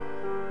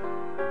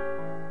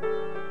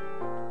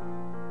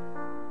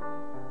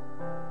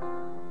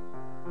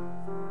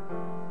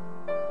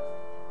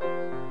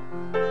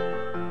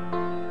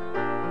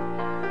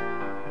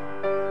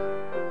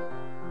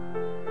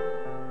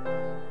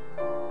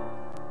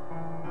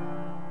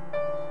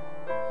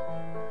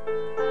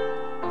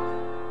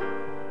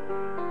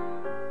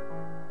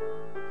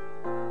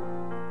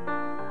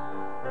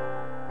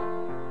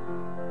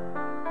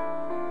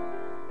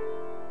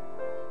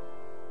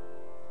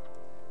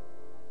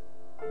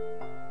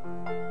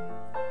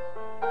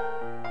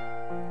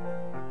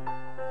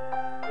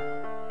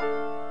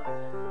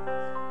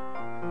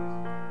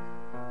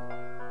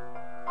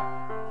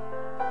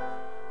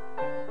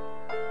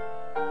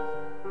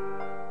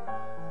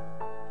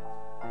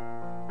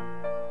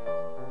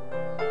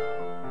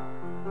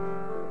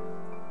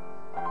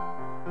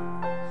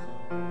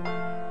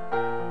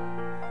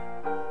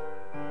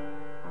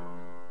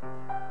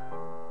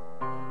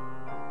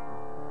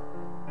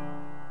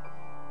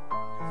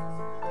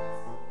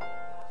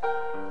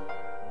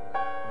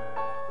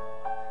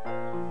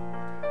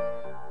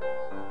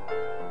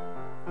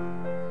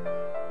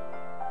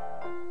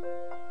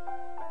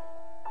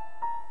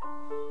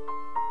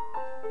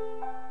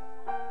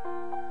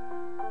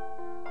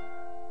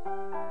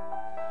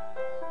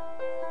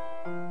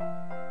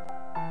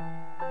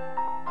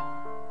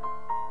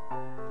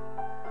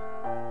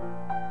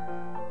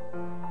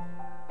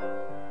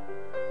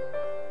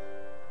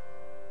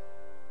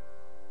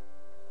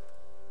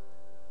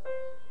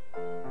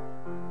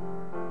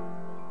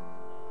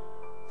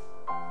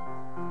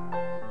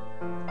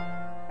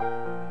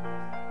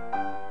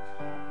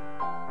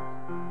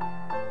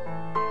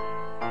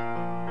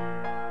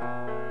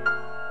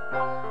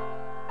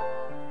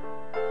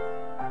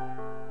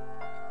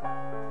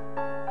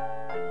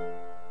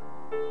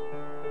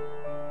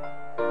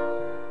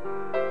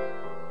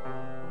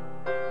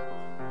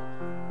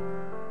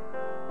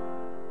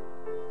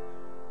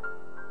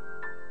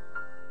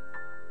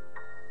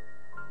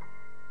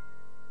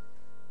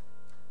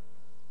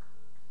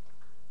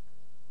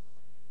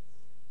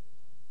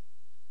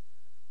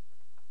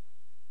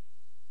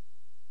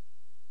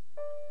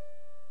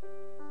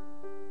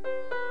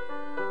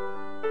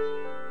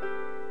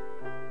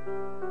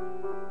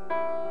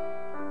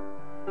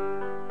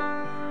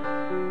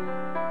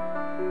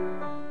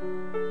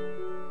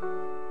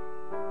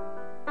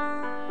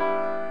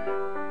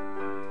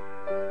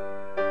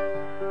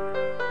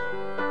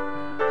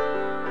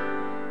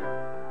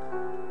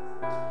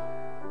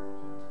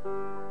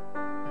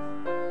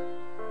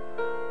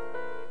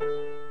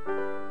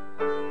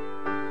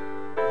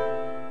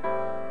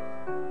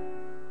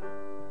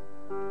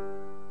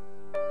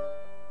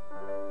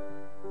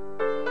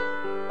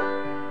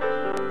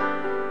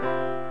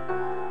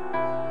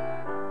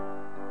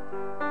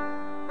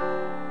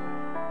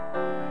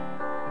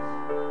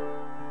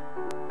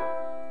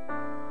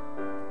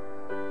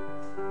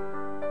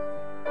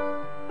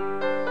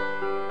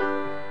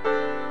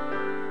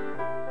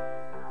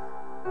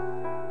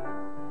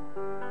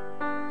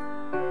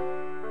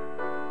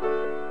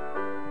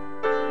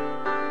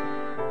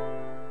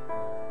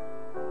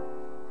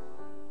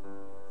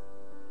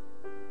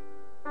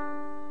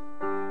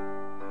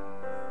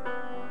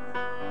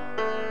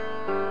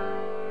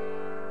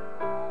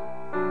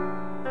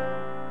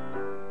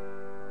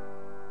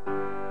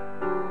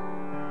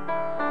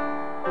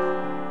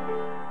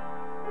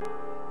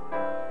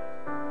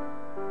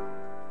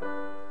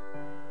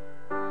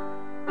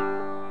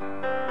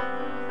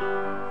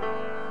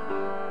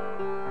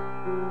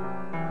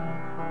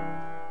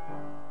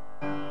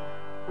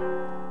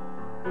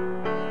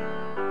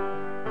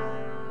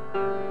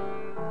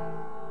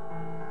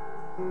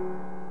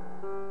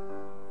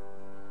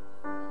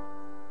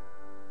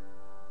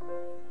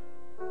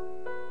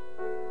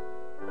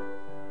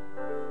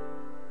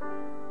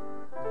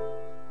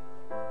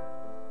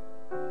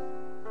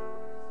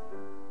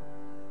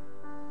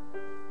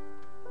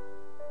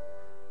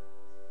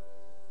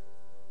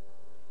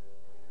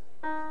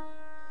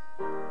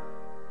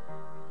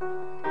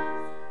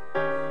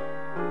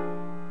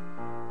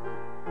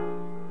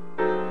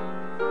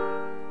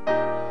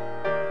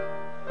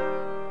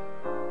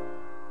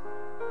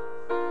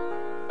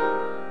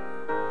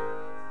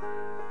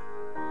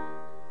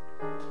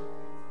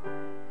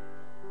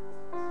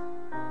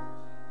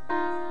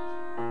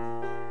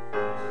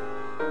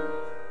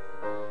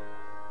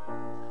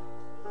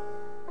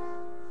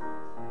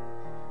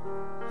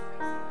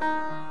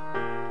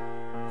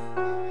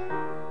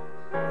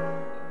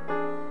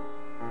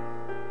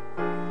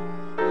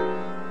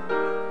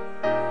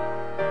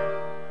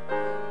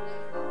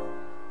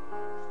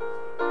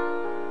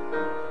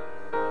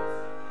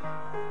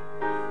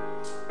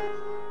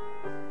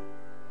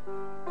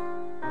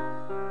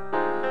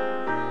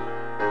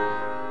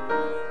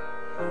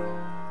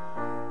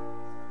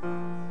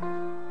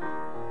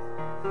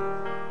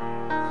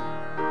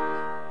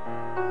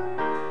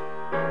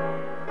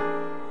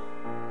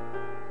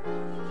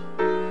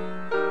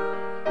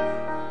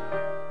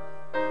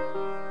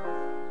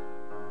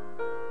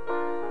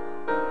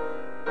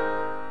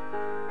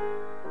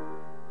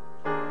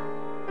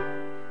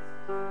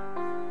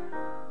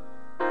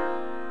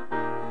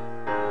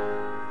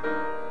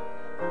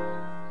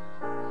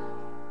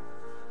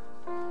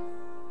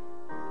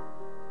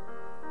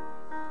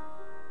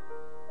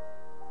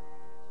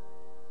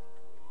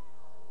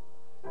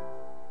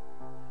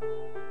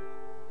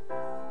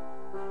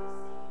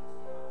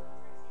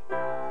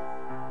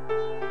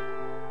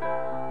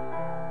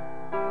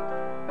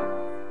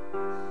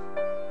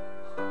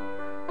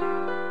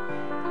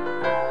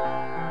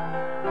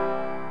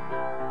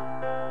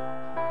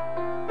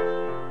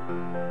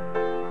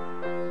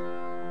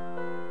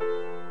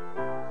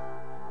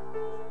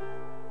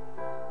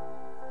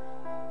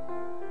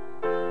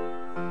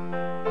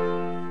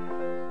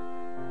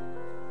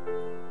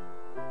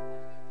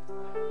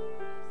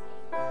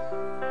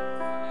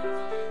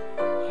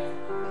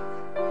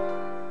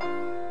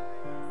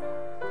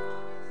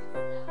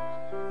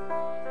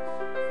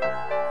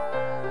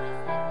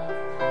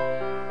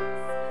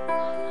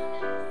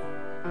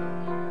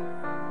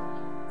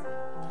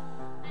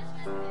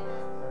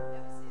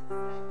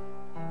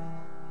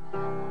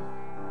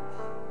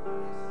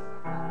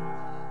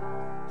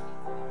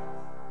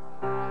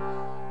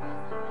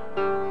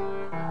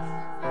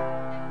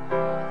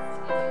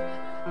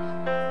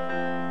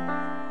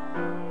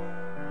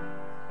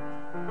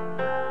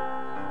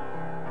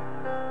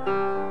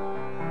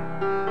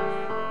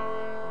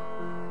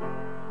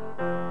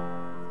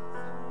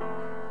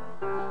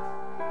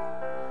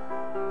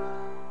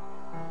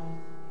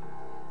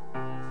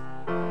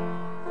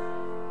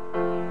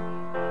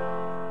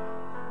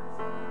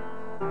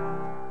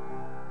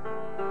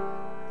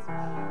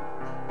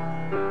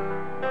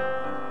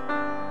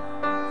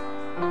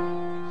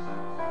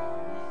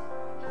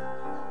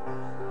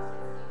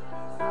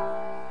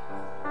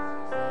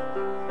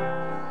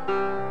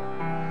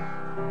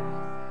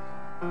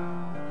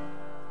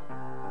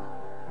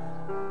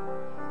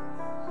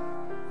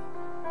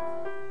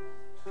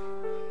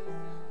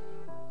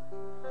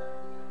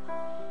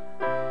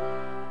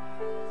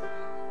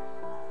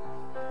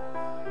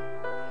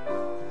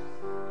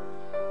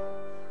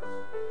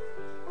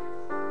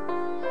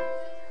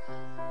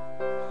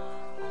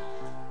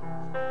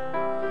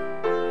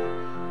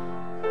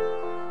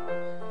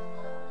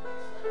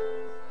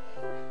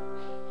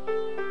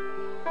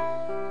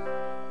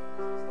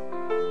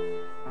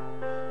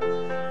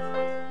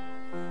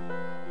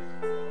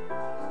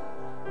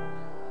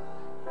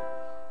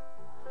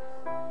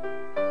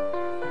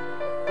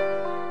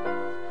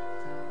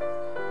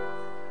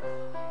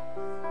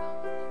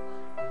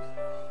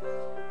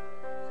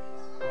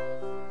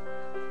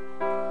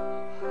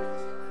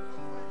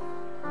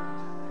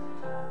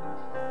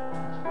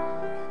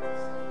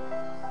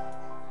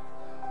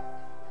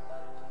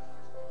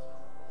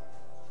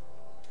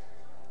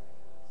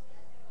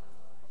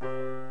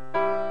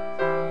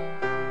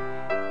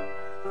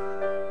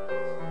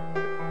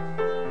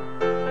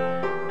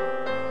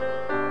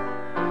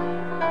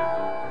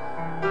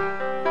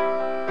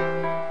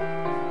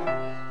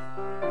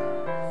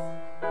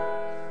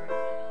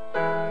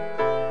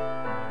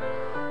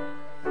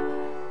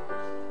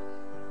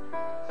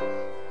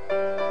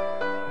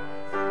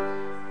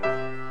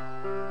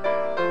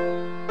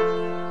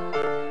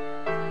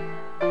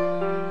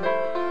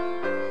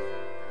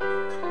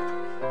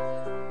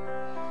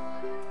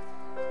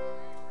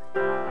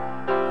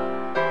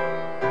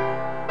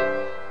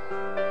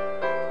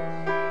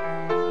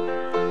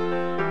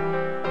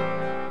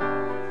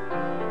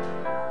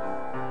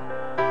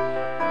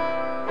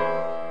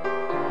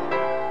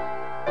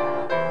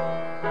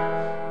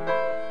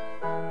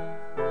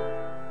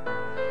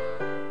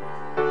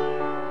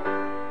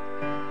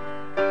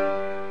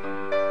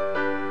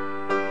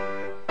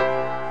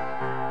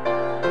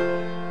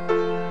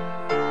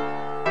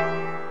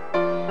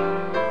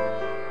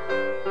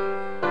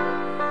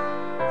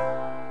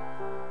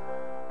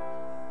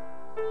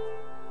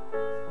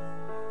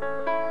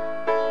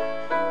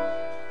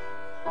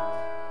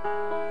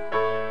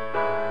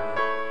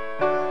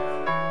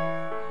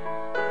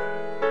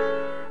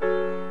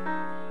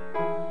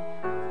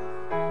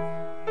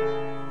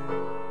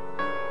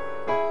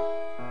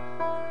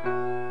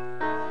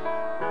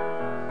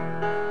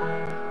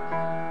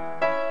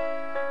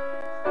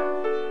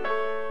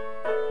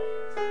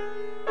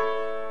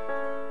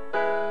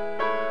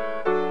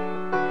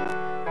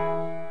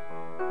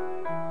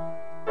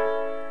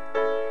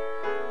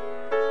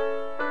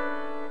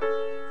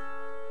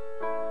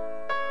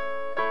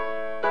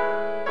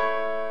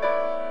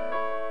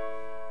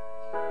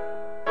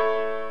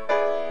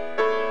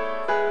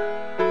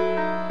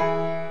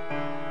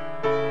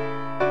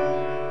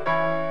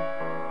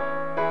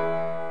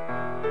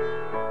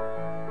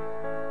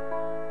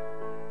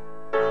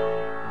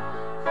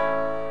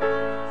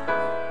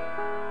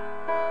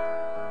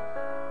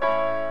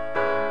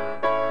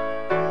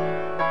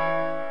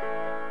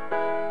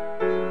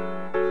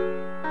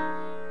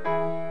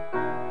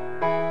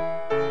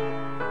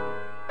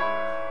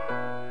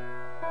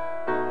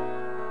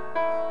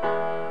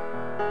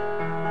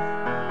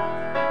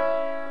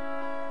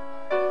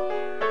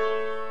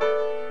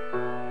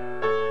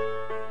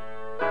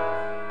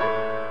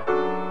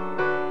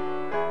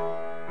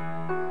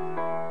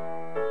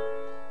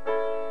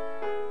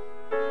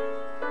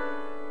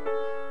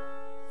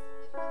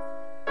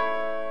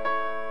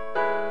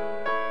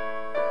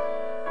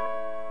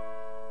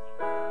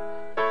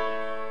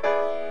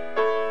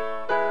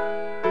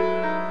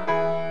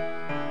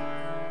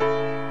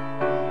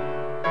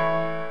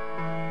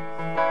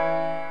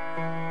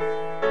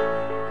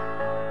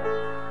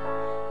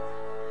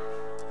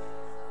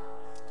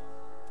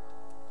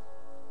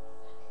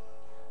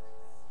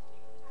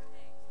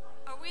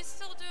we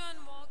still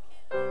doing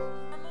walk-in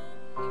normal?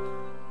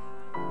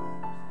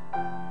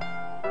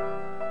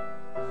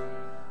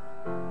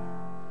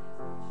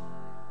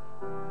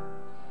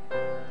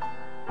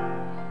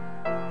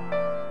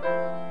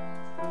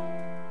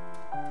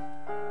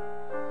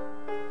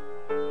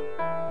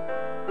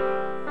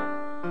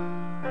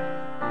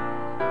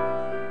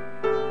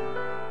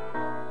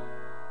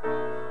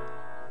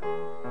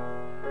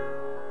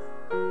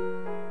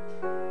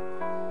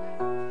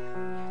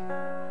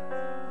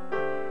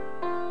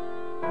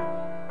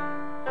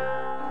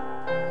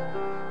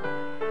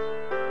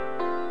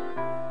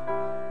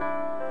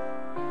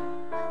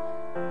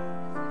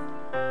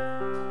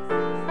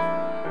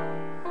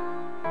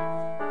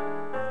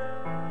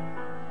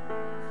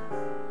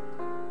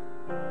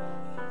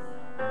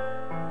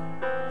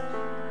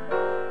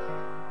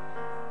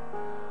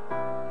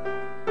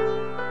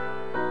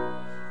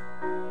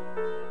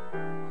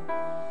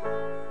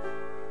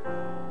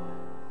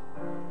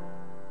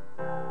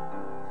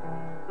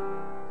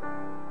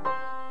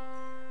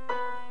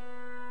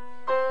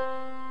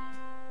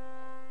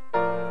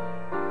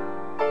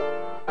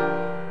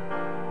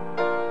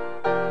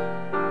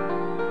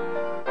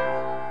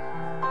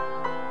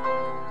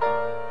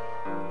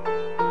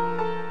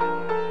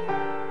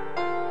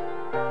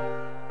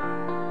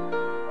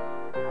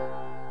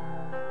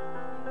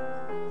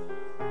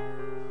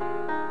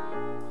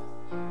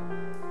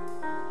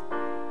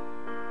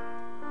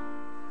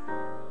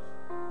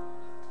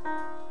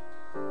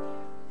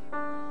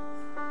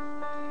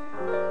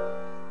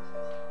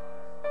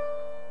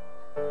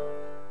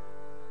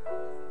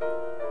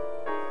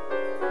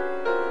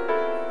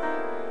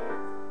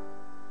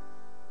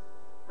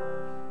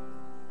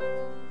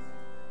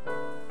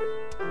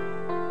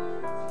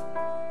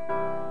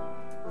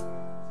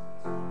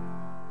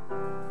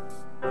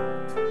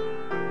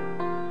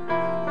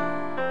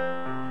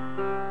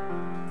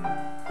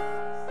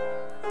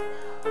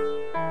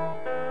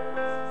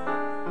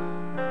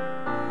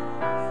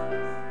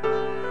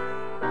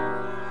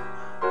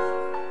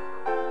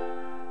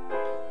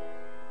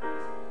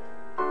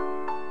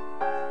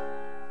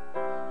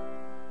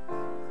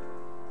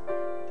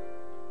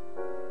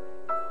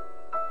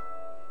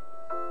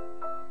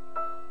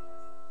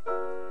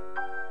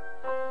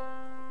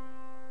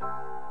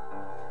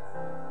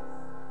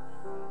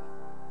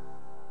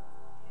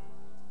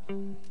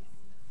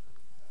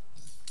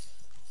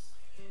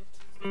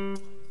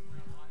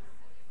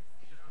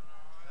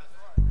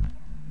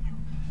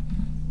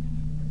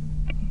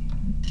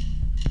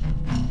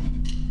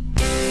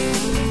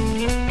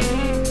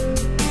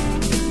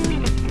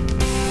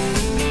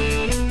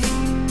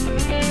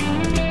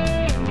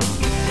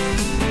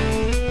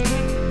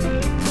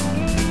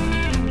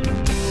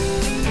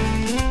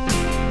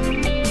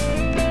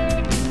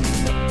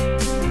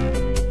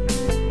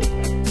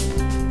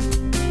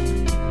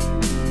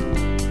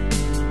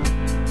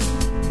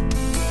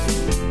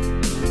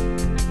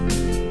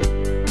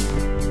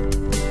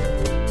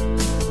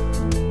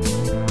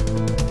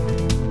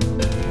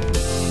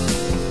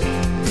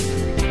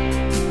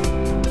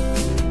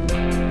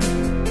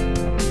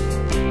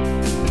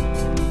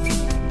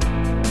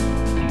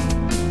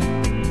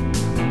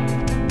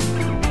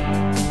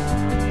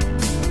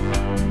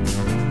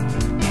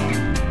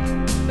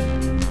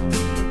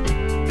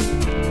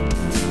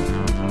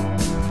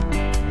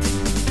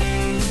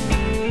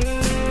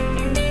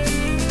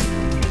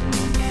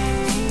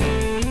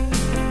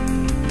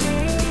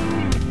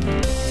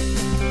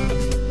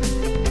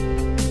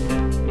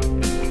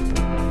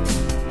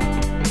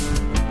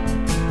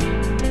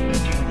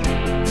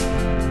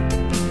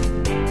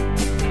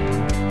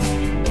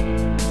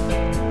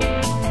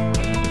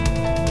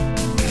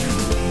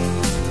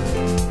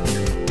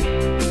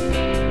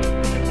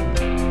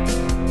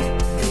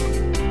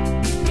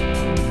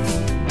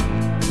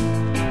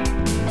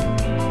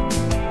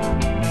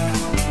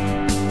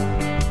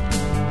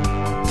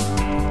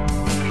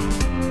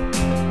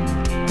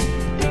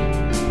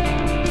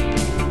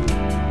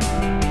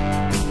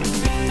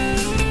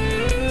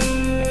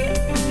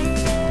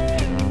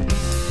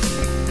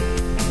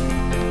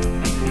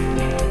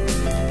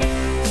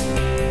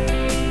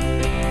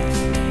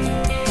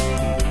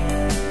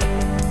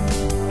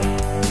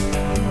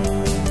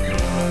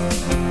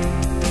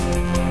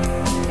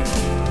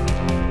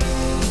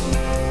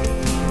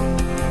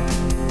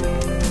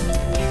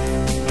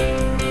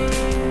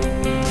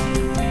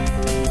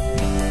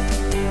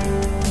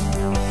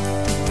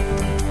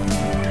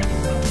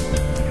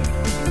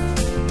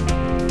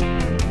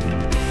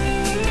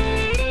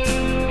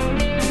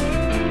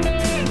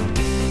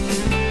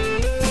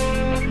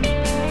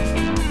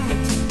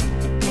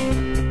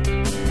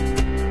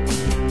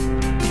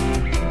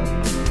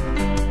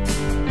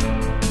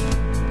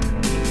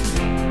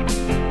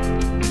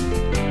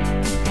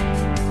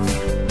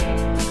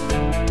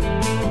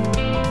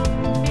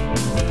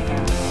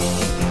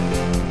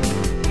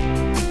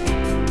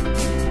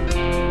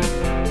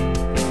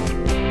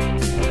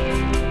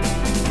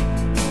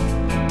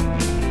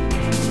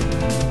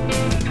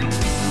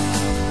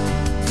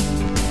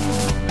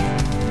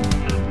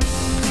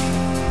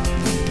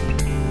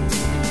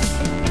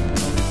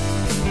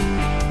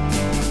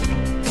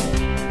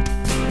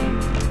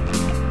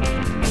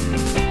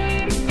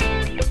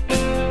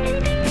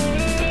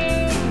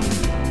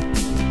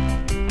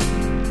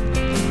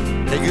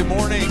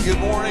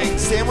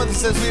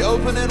 voice as we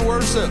open in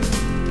worship.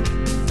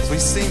 As we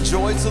sing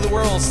joy to the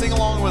world, sing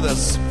along with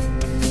us.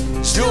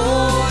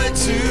 Joy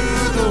to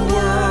the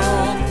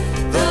world,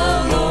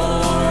 the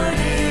Lord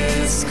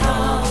is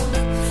come.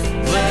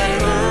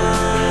 Let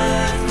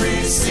earth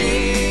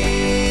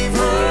receive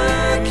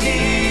her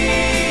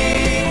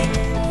King.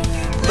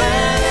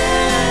 Let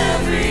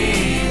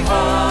every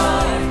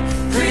heart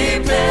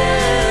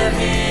prepare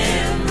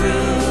him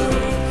room.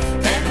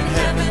 And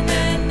heaven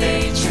and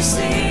nature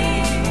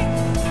sing.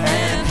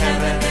 And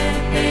heaven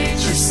and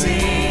nature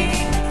sing.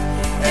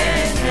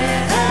 And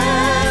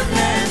heaven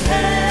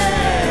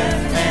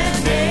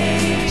and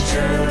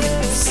nature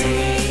sing.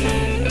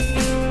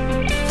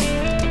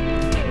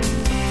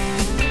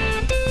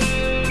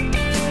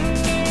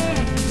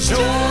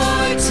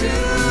 Joy to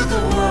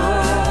the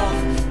world,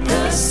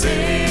 the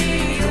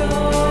Savior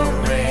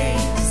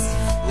reigns.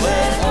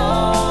 Let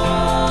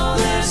all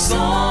their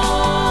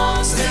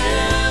songs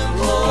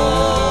implore.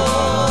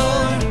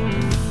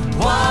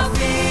 While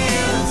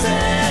fields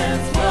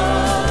and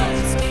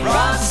floods,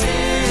 rocks,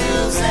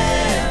 hills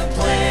and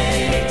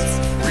plains,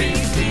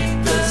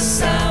 repeat the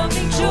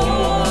sounding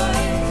joy.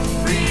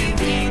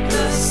 Repeat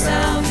the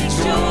sounding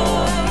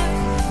joy.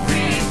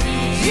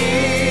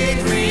 Repeat,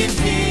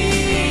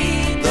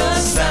 repeat the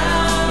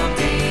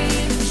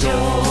sounding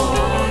joy.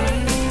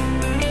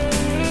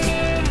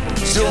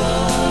 Joy,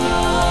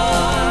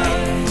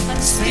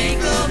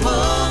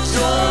 unspeakable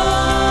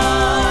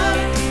joy,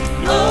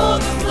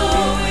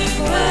 overflowing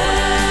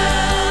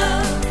well,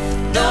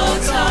 no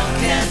tongue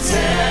can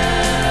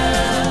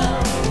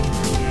tell.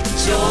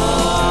 Joy,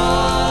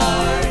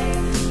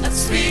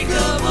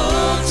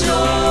 unspeakable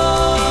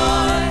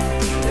joy,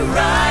 it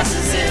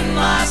rises in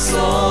my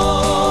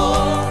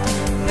soul,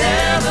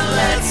 never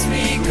lets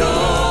me go.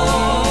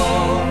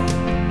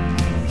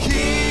 He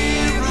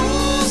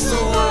rules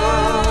the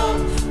world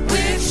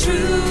with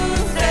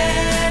truth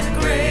and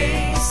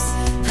grace,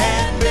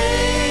 and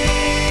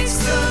makes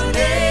the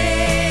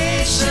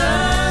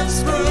nations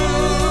prove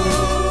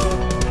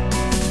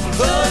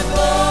the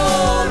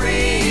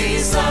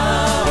glories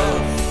of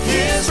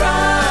his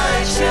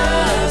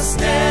righteousness,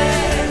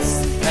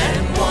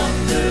 and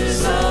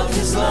wonders of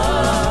his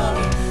love,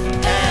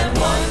 and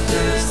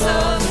wonders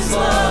of his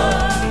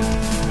love,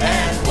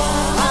 and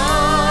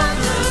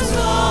wonders,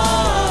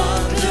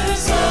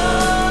 wonders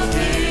of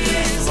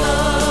his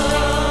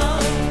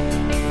love.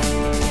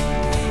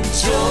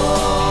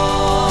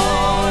 Joy,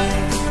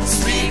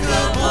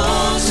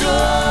 unspeakable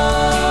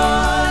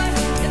joy,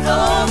 and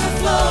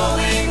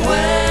overflowing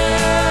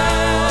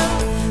well,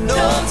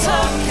 no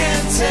tongue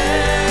can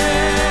tell.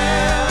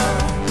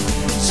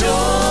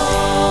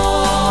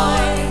 Joy,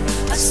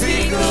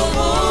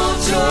 unspeakable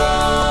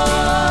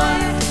joy,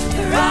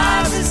 it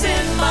rises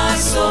in my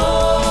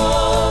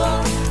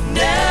soul,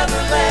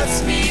 never lets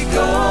me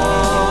go.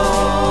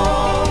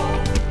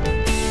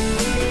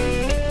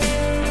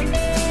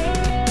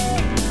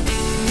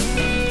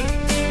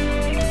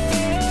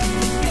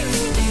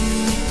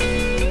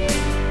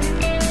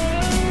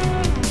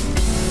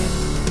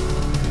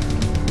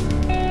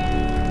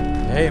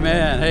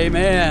 Amen,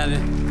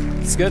 amen.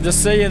 It's good to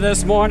see you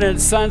this morning at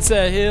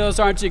Sunset Hills.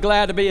 Aren't you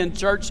glad to be in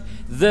church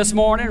this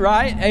morning,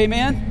 right?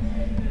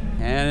 Amen.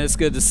 And it's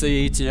good to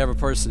see each and every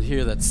person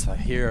here that's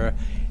here,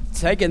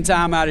 taking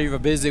time out of your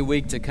busy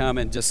week to come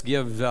and just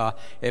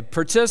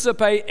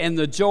participate in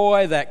the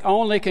joy that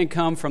only can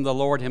come from the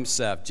Lord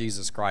himself,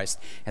 Jesus Christ.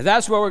 And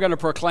that's what we're going to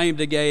proclaim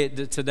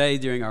today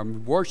during our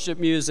worship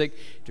music,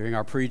 during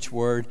our preach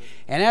word.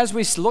 And as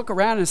we look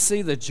around and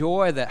see the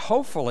joy that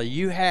hopefully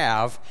you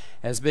have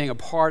as being a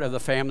part of the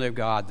family of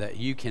God, that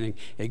you can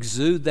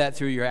exude that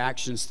through your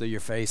actions, through your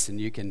face, and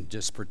you can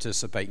just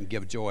participate and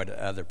give joy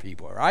to other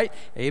people, all right?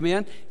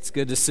 Amen? It's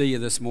good to see you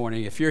this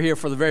morning. If you're here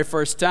for the very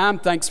first time,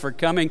 thanks for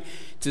coming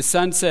to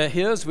Sunset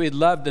Hills. We'd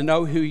love to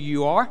know who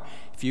you are.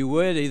 If you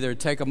would, either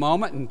take a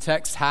moment and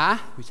text hi.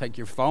 We take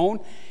your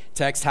phone,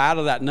 text hi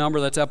to that number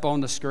that's up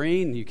on the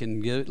screen. You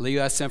can leave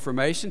us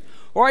information.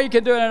 Or you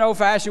can do it in an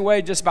old-fashioned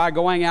way just by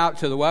going out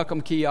to the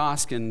welcome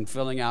kiosk and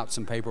filling out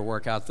some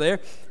paperwork out there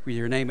with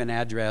your name and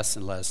address,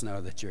 and let us know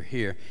that you're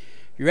here.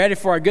 You ready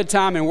for a good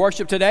time in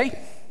worship today?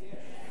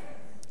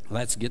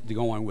 Let's get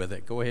going with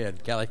it. Go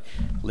ahead, Kelly.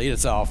 Lead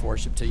us off,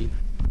 worship team.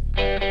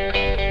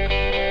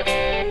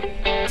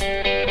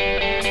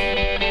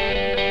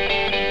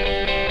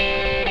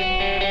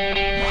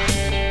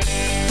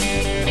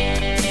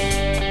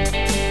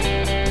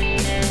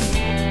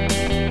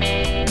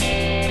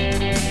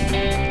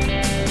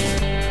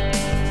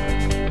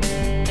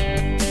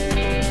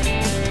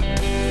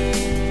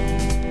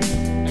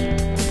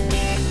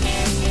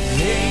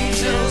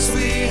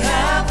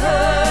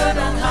 Heard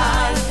on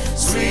high,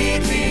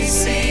 sweetly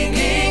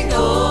singing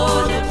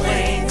o'er the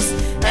plains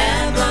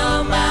and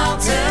the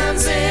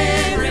mountains in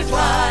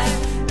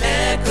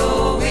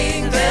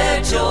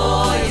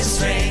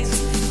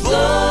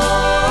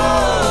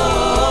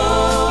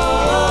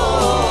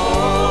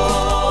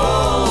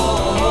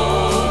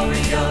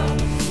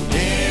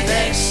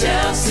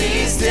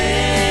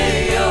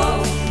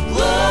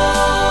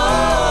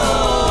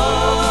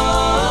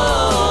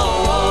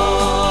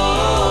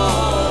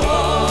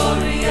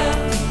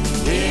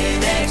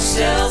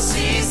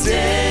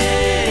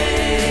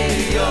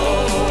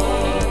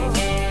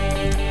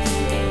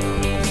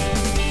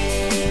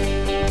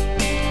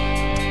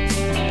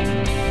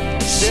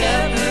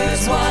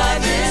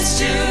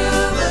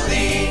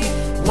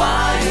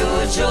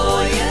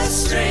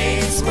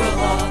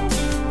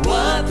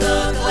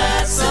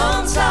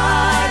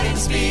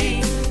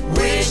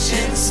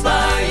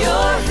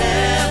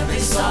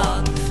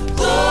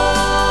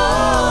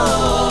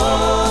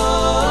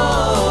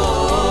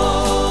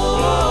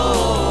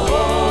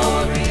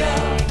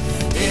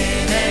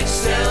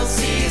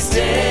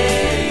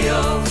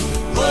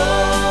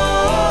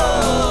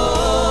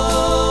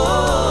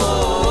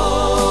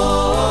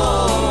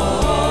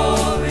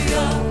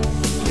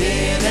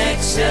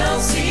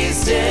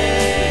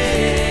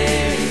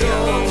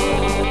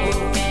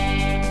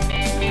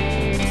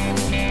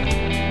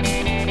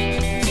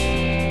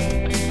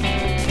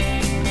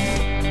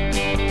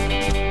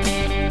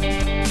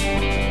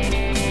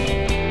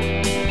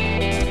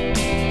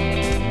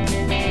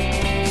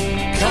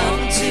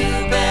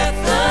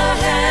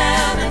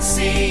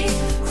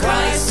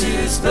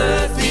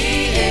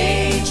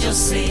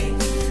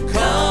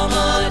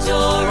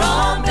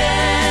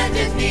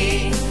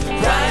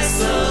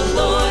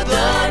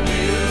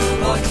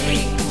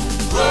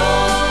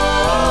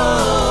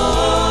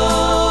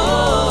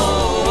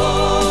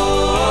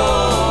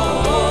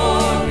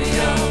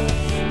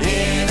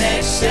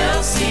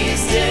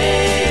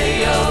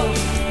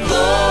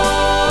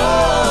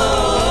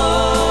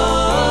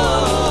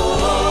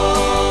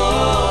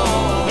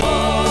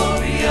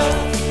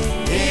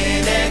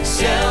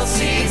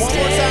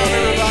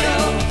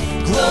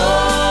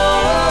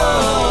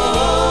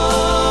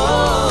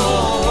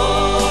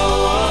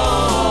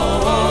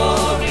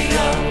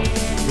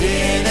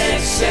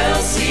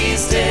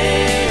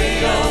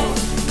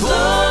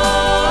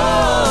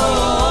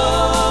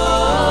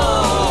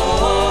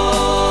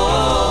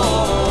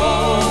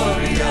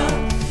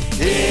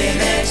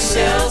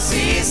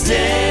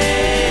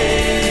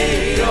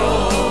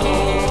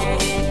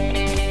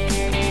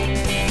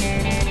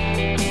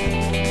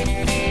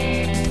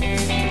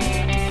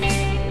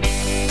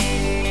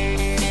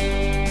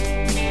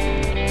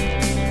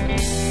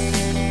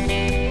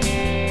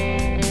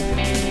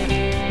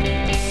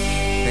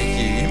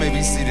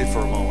be seated for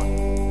a moment.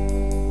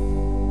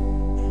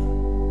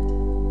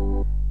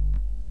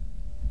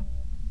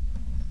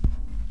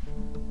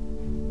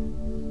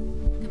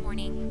 Good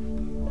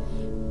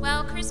morning.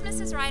 Well,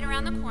 Christmas is right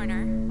around the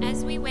corner.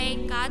 As we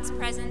wait, God's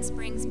presence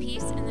brings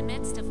peace in the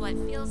midst of what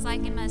feels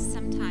like it must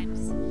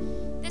sometimes.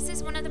 This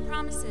is one of the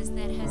promises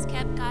that has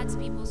kept God's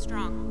people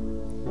strong.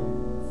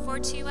 For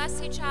to us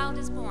a child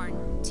is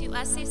born, to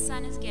us a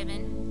son is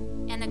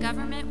given, and the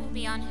government will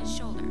be on his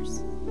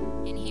shoulders.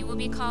 And he will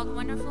be called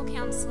Wonderful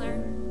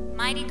Counselor,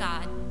 Mighty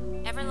God,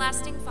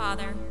 Everlasting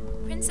Father,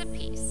 Prince of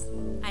Peace.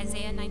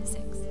 Isaiah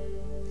 9:6.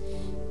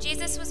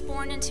 Jesus was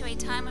born into a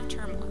time of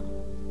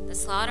turmoil. The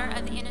slaughter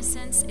of the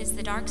innocents is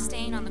the dark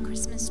stain on the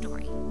Christmas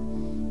story.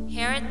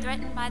 Herod,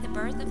 threatened by the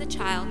birth of the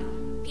child,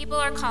 people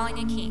are calling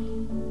a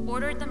king,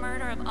 ordered the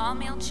murder of all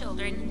male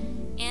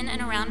children in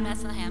and around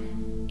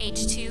Bethlehem,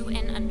 age 2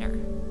 and under.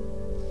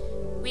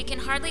 We can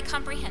hardly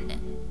comprehend it.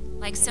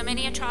 Like so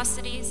many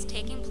atrocities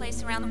taking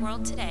place around the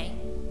world today,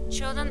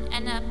 children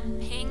end up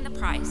paying the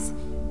price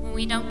when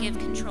we don't give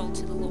control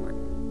to the Lord.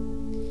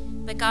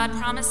 But God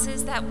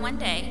promises that one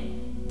day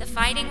the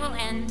fighting will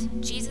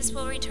end, Jesus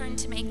will return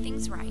to make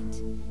things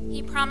right.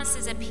 He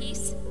promises a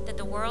peace that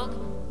the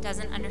world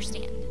doesn't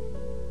understand.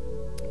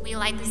 We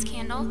light this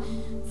candle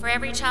for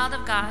every child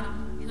of God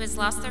who has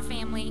lost their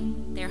family,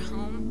 their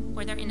home,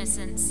 or their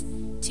innocence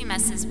to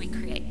messes we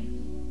create.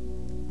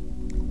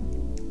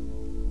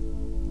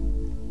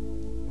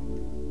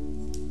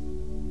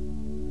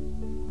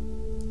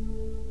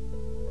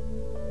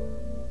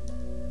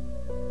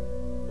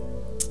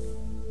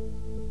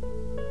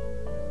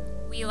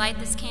 We light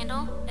this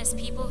candle as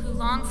people who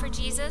long for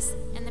Jesus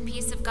and the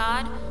peace of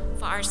God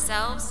for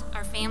ourselves,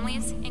 our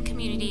families, and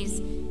communities,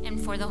 and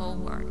for the whole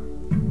world.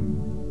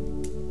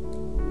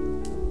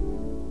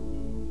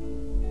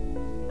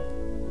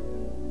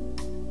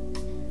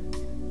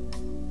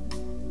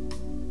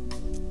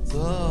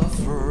 The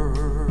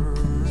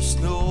first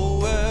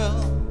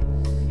Noel,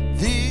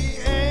 the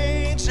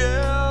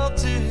angel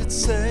did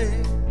say,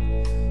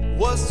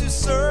 was to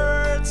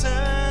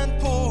certain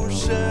poor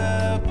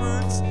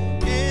shepherds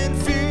in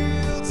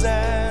fields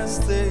as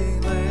they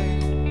lay,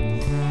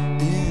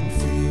 in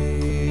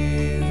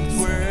fields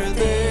where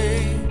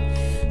they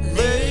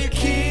lay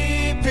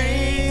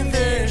keeping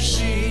their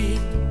sheep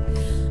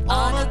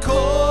on a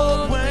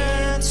cold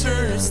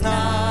winter's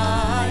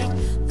night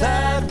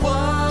that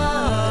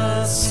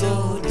was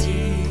so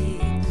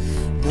deep.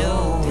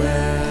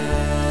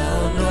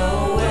 Noel,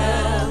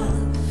 Noel,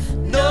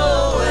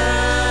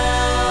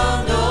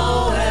 Noel,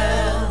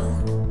 Noel,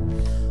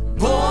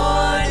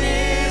 born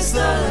in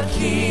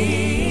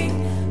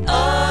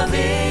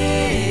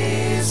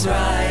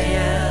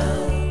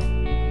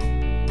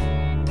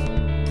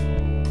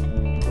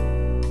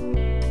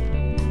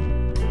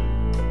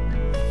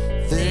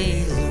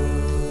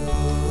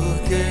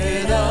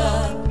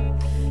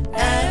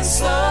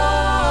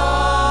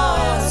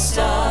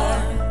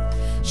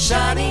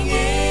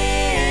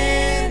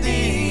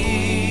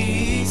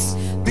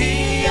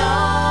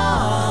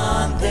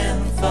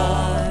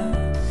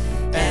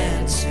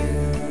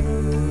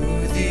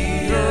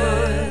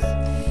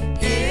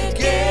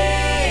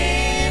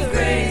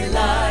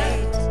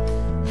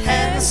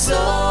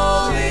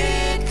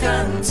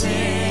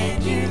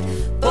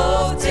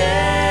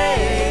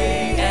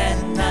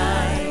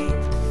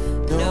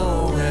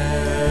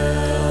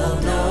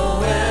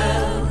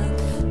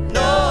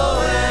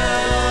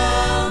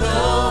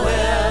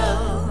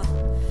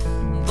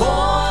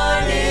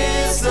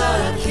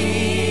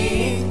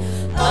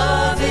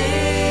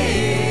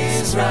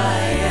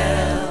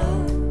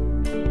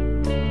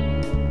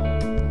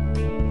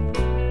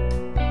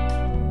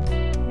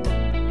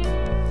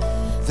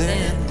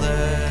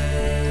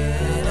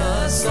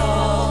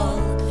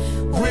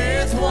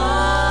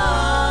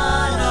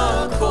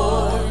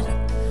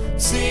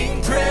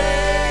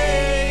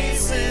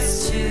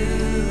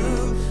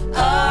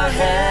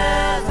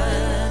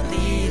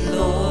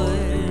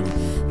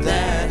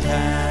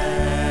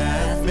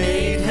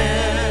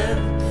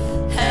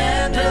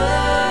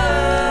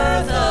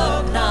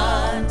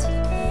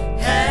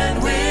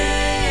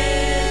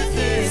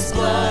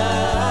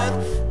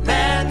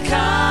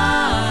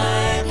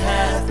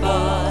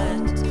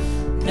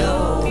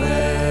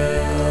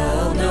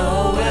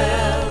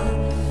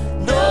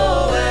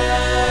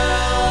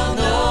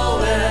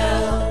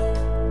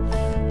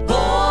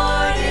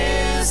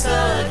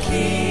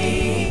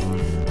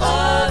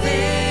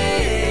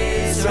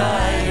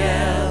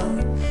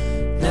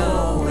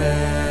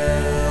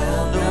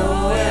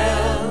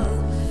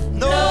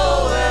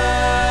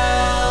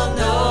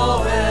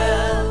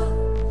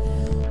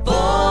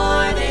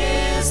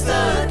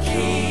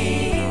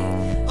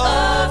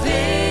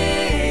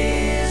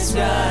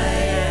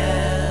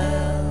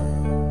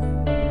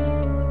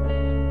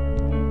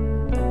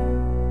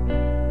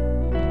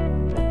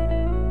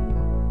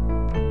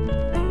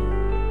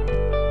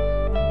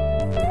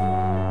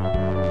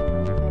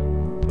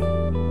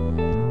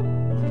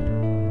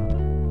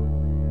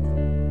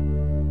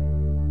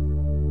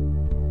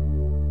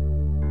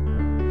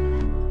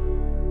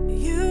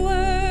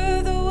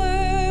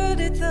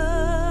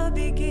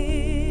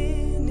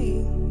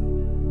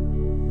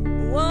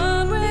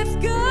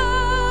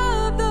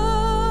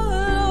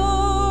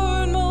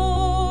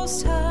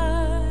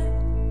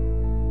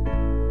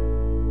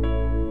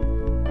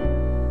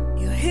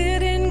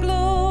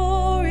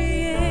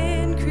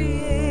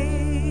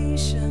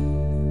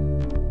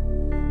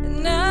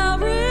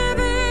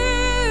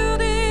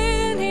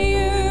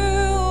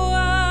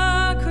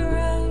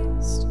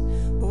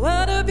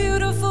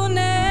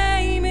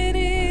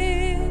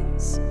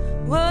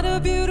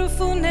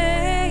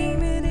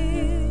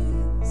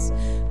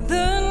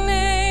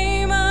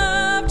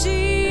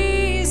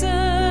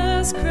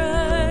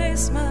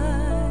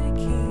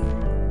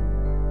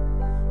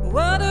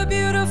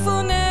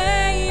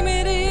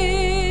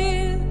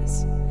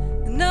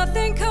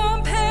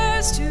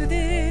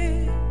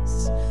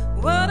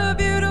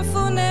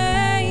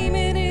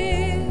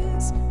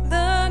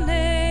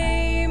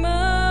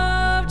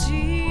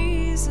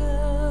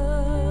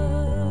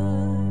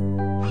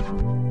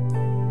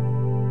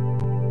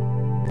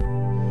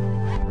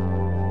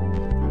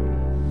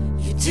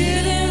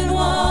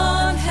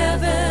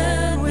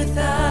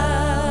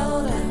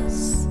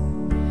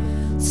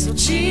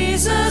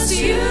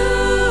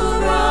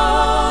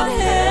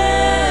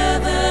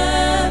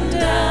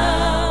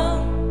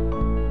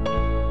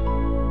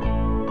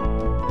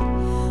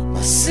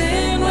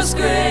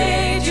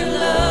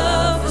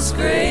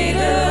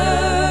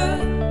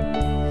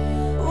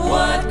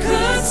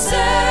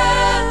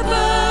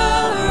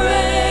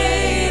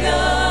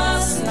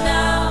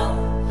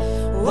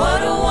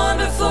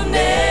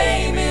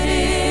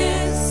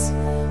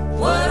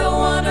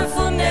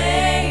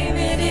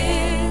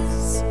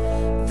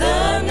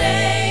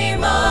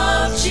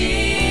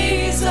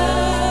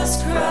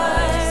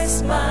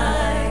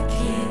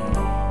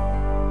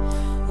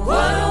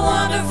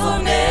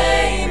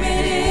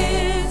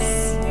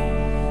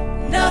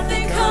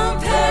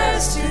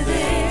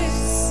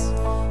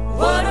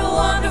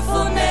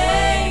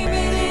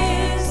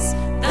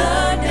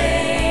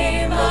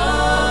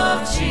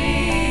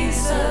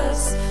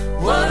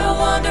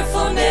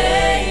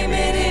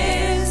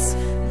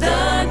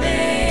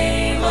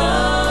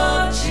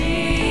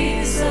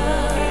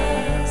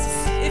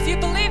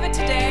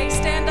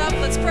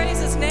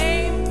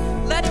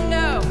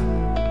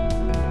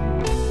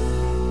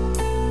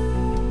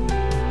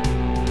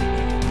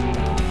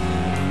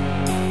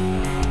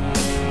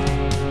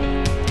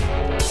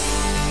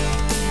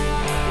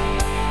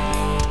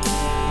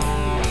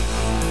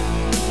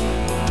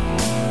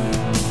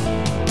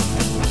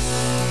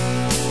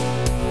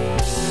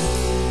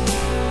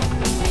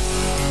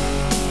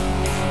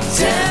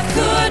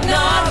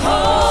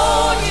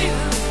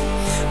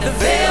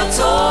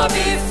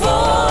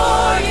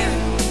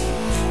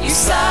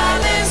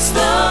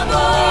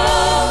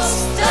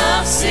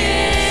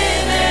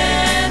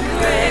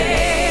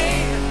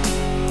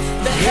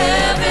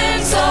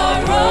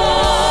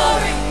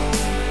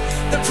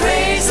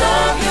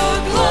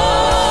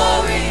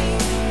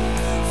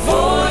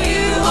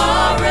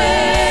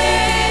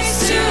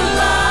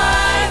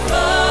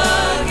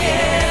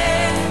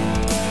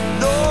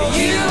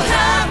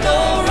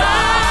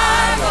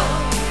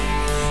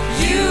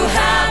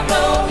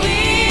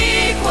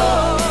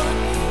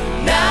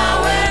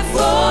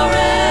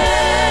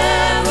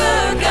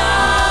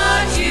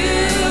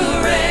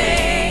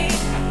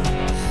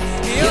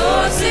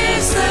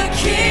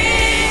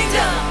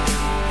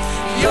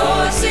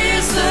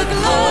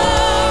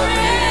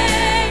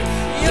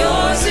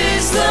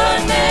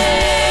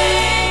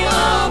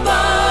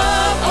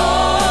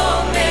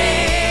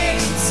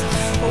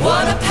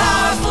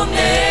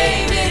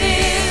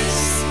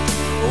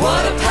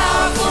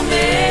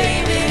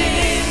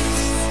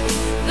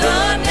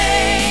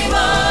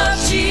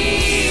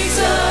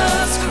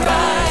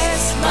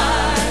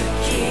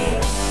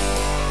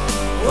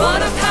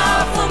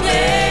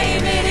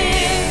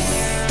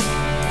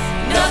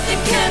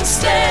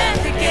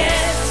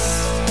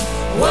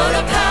What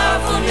a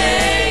powerful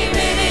name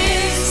it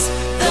is,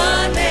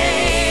 the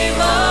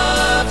name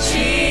of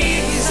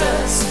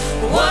Jesus.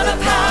 What a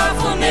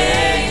powerful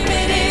name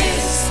it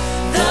is,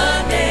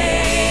 the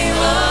name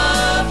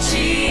of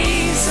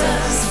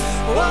Jesus.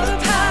 What a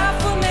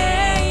powerful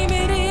name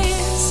it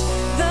is,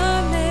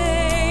 the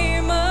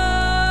name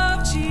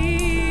of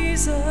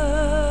Jesus.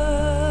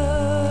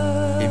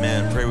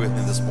 Amen. Pray with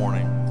me this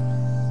morning.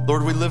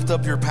 Lord, we lift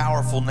up your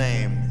powerful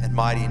name and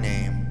mighty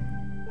name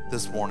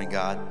this morning,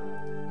 God.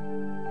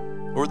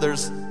 Lord,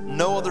 there's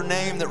no other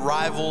name that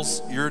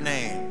rivals your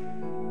name.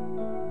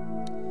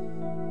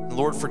 And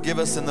Lord, forgive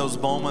us in those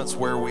moments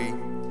where we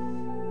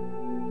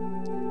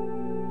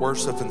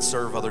worship and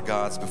serve other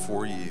gods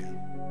before you.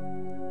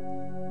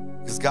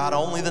 Because God,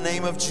 only the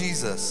name of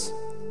Jesus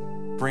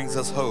brings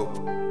us hope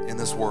in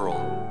this world.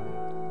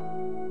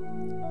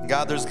 And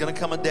God, there's going to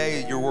come a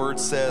day, your word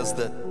says,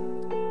 that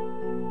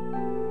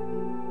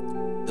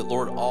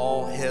Lord,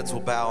 all heads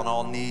will bow and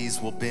all knees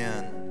will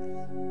bend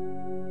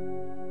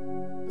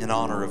in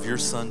honor of your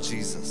Son,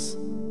 Jesus.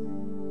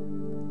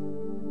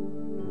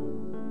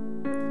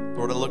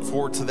 Lord, I look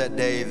forward to that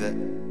day that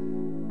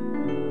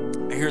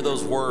I hear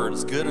those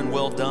words, good and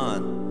well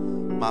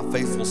done, my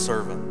faithful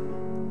servant.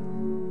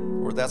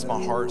 Lord, that's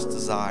my heart's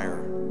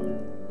desire.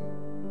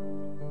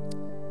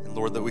 And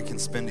Lord, that we can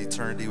spend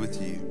eternity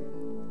with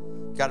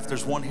you. God, if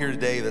there's one here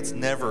today that's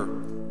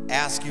never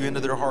asked you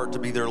into their heart to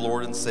be their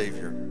Lord and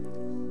Savior,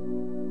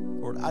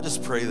 Lord, I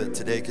just pray that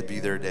today could be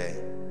their day.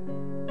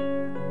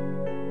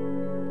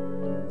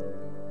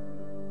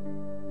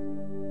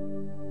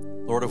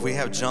 Lord, if we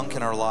have junk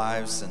in our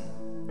lives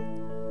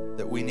and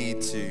that we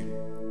need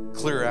to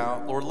clear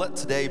out, Lord, let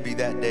today be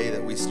that day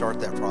that we start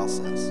that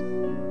process.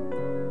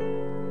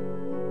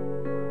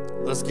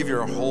 Let us give you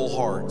our whole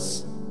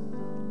hearts.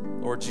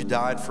 Lord, you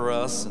died for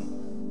us,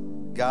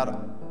 and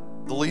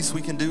God, the least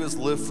we can do is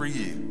live for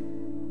you.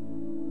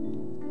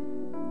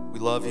 We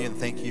love you and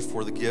thank you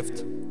for the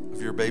gift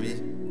of your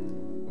baby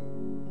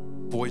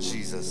boy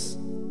Jesus,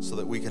 so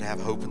that we can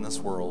have hope in this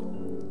world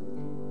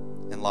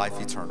and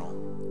life eternal.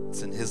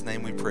 It's in his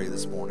name we pray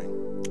this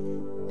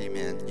morning.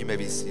 Amen. You may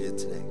be seated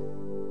today.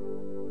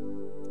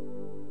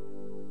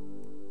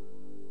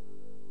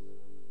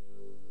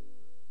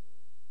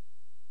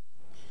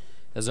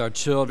 As our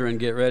children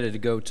get ready to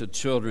go to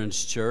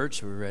children's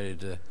church, we're ready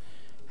to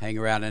hang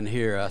around and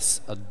hear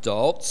us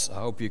adults. I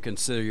hope you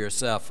consider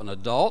yourself an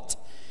adult.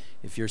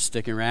 If you're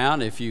sticking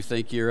around, if you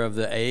think you're of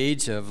the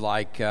age of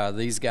like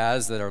these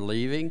guys that are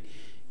leaving,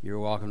 you're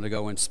welcome to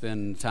go and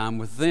spend time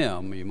with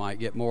them. You might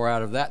get more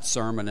out of that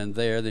sermon in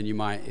there than you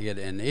might get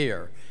in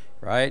here,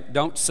 right?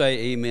 Don't say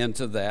amen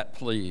to that,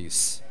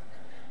 please.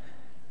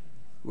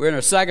 We're in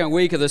our second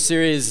week of the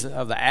series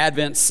of the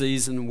Advent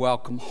season,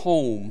 Welcome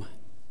Home.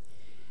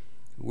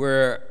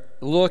 We're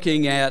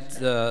looking at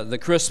the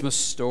Christmas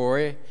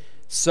story,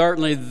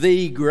 certainly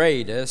the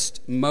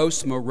greatest,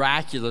 most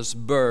miraculous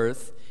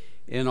birth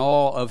in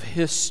all of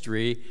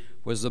history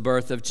was the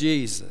birth of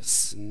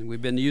Jesus. And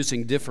we've been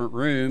using different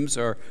rooms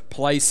or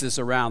places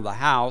around the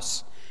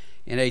house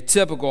in a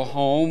typical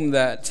home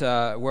that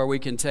where we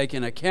can take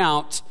into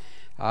account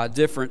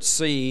different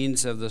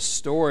scenes of the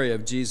story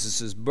of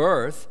Jesus'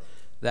 birth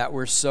that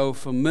we're so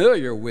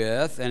familiar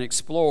with and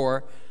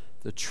explore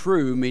the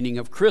true meaning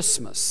of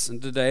Christmas.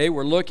 And today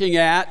we're looking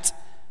at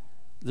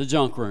the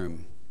junk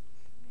room.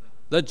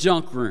 The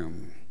junk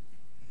room.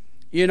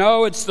 You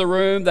know, it's the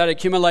room that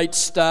accumulates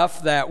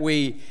stuff that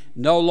we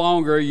no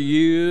longer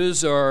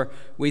use or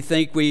we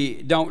think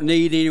we don't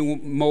need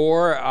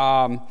anymore.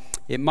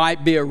 It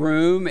might be a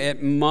room.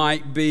 It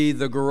might be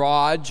the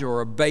garage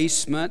or a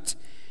basement.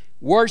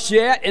 Worse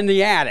yet, in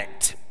the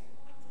attic.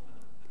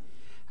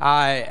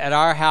 At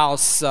our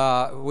house,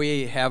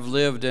 we have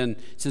lived in,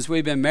 since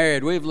we've been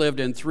married, we've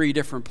lived in 3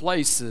 different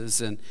places.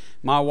 And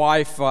my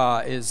wife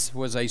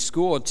was a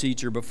school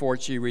teacher before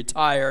she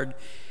retired.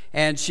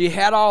 And she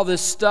had all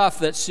this stuff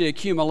that she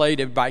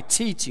accumulated by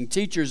teaching.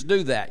 Teachers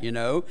do that, you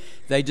know.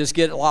 They just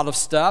get a lot of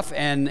stuff.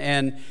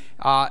 And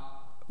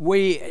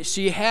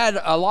she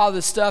had a lot of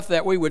the stuff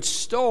that we would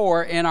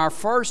store in our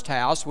first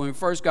house when we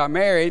first got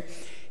married.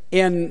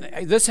 In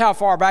this is how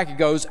far back it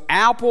goes,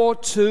 Apple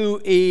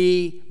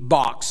IIe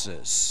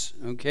boxes,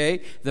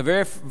 okay? The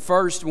very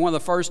first, one of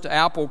the first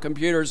Apple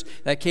computers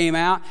that came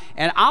out.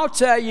 And I'll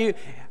tell you,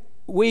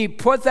 we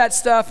put that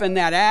stuff in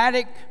that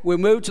attic. We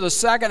moved to the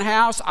second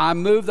house. I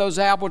moved those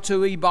Apple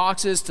IIe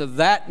boxes to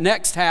that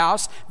next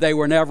house. They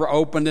were never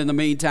opened in the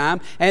meantime.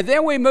 And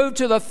then we moved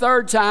to the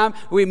third time.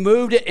 We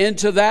moved it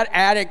into that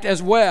attic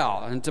as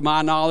well. And to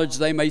my knowledge,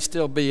 they may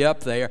still be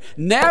up there.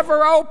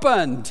 Never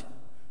opened.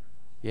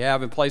 You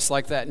have a place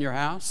like that in your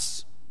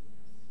house?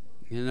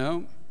 You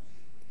know?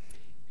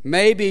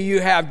 Maybe you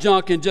have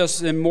junk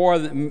in more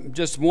than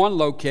just one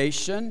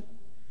location.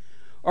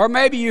 Or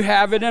maybe you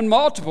have it in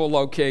multiple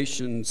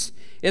locations.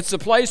 It's a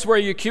place where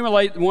you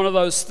accumulate one of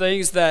those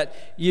things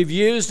that you've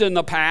used in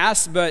the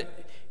past,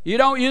 but you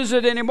don't use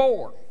it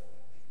anymore.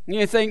 And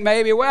you think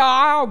maybe, well,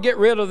 I'll get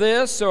rid of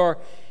this, or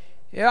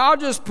yeah, I'll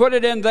just put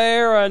it in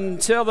there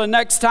until the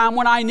next time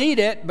when I need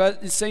it,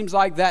 but it seems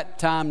like that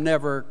time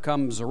never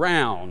comes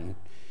around.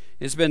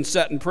 It's been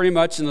sitting pretty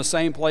much in the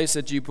same place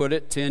that you put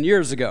it 10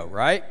 years ago,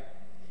 right?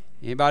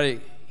 Anybody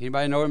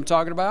know what I'm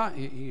talking about?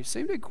 You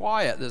seem to be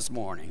quiet this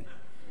morning.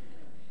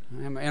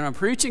 And I'm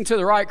preaching to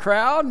the right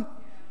crowd?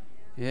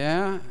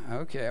 Yeah,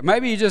 okay.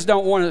 Maybe you just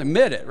don't want to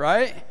admit it,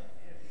 right?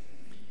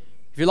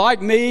 If you're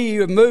like me,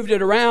 you have moved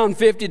it around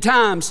 50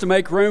 times to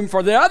make room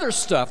for the other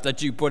stuff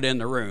that you put in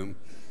the room,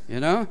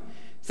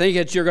 think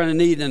that you're going to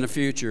need in the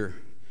future.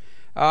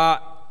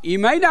 You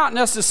may not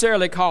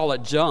necessarily call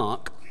it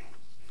junk,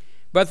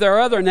 but there are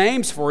other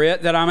names for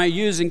it that I may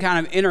use in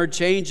kind of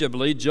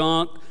interchangeably: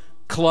 junk,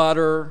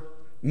 clutter,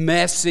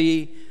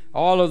 messy,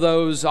 all of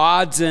those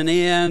odds and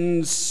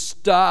ends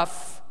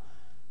stuff,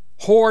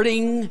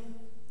 hoarding.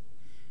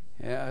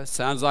 Yeah, it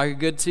sounds like a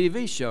good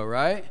TV show,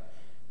 right?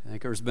 I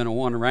think there's been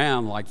one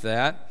around like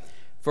that.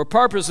 For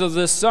purpose of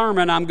this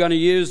sermon, I'm going to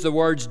use the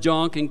words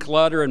junk and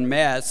clutter and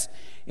mess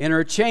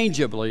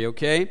interchangeably,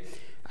 okay?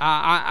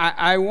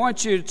 I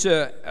want you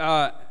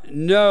to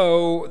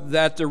know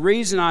that the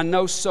reason I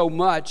know so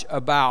much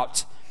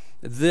about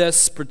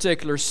this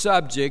particular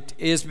subject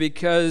is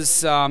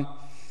because I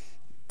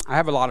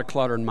have a lot of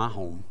clutter in my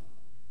home.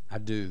 I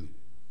do.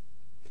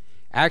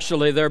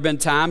 Actually, there have been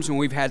times when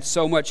we've had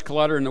so much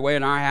clutter in the way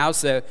in our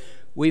house that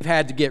we've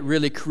had to get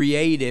really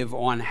creative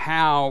on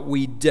how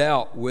we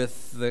dealt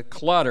with the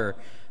clutter.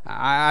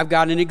 I've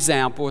got an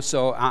example,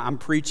 so I'm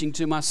preaching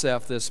to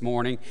myself this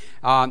morning.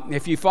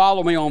 If you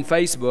follow me on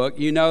Facebook,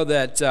 you know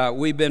that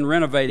we've been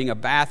renovating a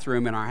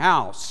bathroom in our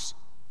house.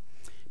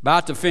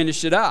 About to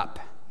finish it up.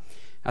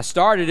 I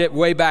started it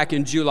way back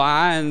in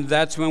July, and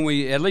that's when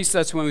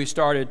we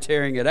started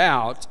tearing it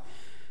out.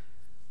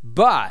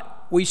 But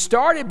we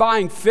started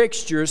buying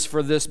fixtures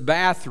for this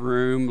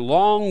bathroom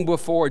long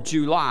before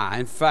July.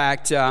 In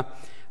fact,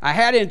 I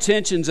had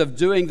intentions of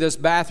doing this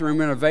bathroom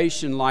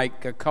renovation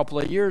like a couple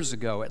of years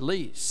ago at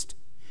least.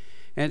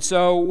 And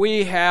so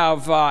we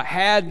have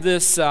had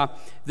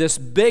this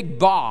big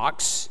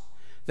box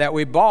that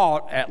we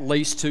bought at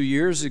least 2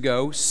 years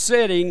ago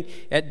sitting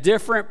at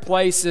different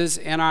places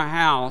in our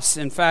house.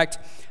 In fact,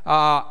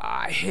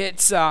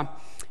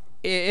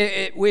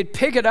 we'd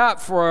pick it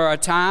up for a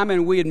time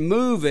and we'd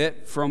move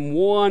it from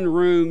one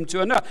room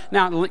to another.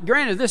 Now,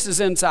 granted, this is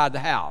inside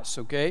the house,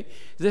 okay?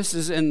 This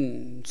is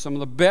in some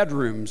of the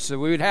bedrooms. So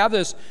we would have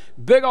this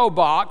big old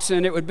box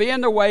and it would be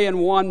in the way in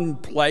one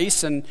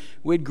place, and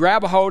we'd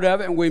grab a hold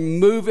of it and we'd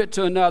move it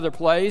to another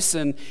place.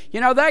 And,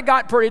 that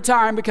got pretty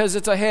tiring because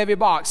it's a heavy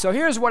box. So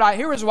here's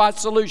my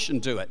solution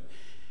to it.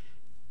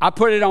 I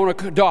put it on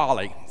a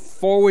dolly,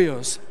 4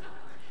 wheels.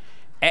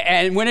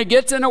 And when it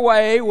gets in the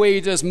way, we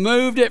just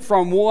moved it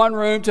from one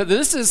room to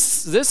this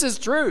is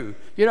true.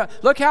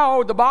 Look how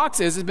old the box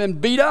is. It's been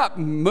beat up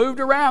and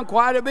moved around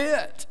quite a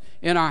bit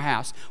in our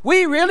house.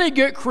 We really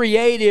get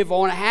creative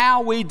on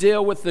how we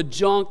deal with the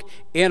junk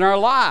in our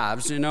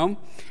lives, We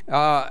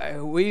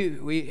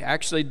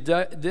actually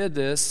did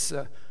this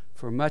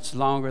for much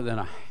longer than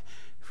I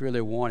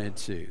really wanted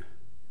to.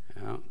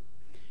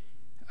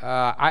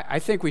 I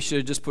think we should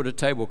have just put a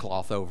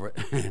tablecloth over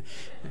it.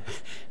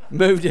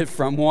 Moved it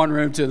from one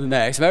room to the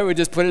next. Maybe we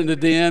just put it in the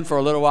den for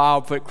a little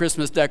while, put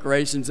Christmas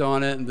decorations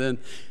on it, and then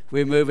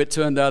we move it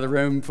to another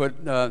room,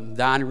 put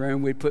dining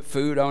room, we put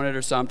food on it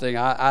or something.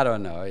 I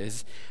don't know.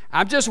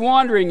 I'm just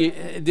wondering,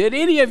 did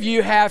any of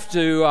you have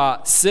to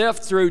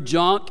sift through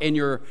junk in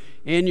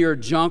your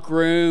junk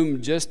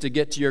room just to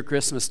get to your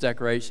Christmas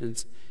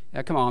decorations?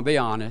 Yeah, come on, be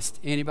honest.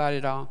 Anybody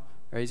at all?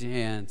 Raise your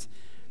hands.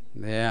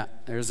 Yeah,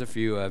 there's a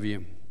few of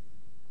you.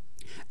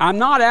 I'm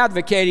not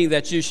advocating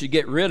that you should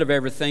get rid of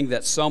everything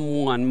that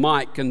someone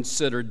might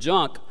consider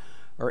junk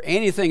or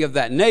anything of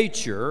that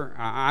nature.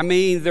 I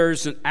mean,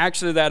 there's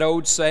actually that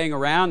old saying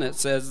around that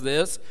says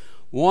this: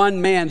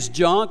 one man's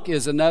junk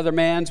is another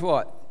man's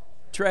what?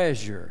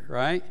 Treasure,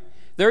 right?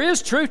 There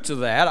is truth to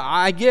that.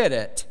 I get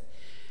it.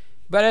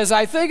 But as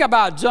I think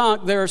about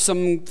junk, there are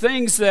some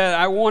things that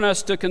I want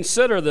us to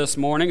consider this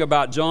morning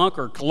about junk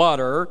or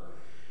clutter.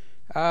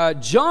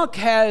 Junk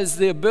has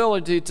the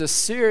ability to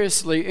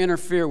seriously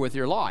interfere with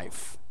your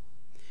life.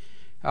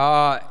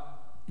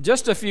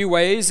 Just a few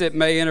ways it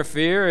may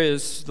interfere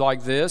is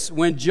like this.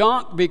 When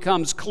junk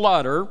becomes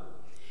clutter,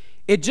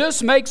 it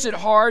just makes it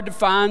hard to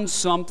find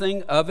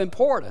something of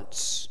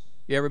importance.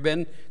 You ever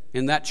been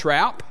in that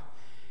trap?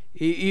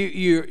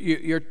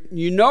 You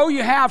know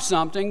you have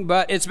something,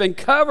 but it's been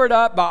covered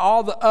up by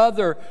all the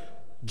other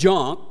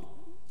junk,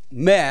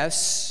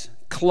 mess,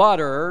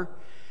 clutter,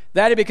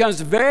 that it becomes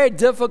very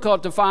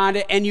difficult to find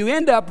it, and you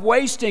end up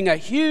wasting a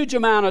huge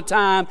amount of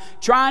time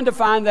trying to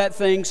find that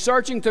thing,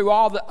 searching through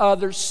all the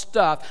other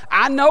stuff.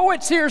 I know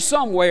it's here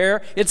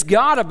somewhere. It's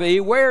got to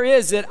be. Where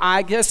is it?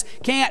 I just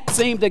can't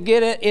seem to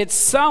get it. It's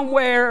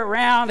somewhere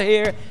around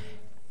here.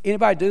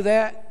 Anybody do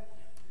that?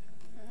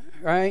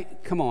 Right?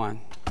 Come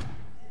on.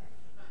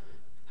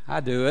 I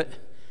do it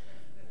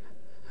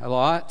a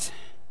lot.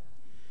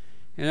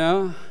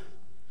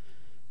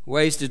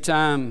 Wasted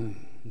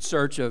time in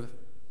search of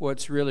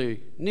what's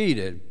really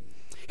needed.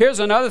 Here's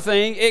another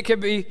thing. It can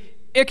be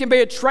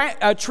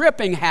a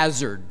tripping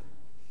hazard.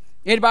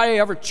 Anybody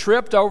ever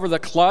tripped over the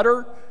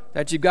clutter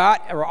that you've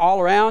got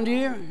all around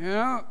you?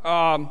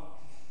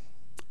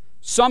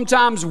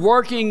 Sometimes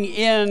working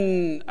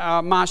in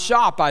my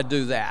shop, I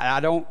do that. I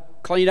don't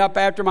clean up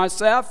after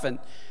myself, and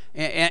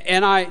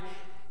I,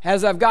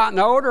 as I've gotten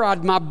older,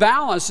 my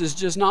balance is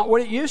just not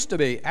what it used to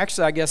be.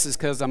 Actually, I guess it's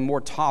because I'm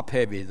more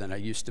top-heavy than I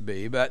used to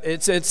be. But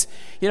it's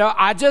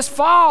I just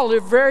fall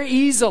very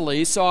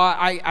easily, so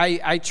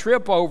I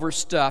trip over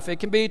stuff. It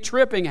can be a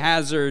tripping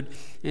hazard,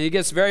 and it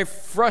gets very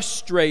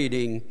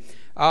frustrating.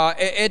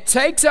 It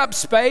takes up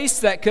space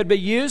that could be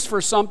used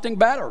for something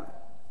better,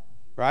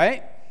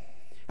 right?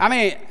 I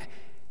mean,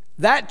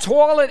 that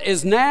toilet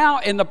is now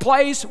in the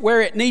place where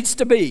it needs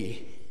to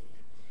be.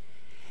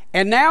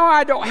 And now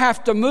I don't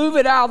have to move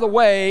it out of the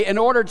way in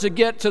order to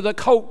get to the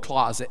coat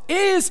closet. It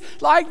is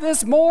like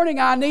this morning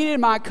I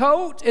needed my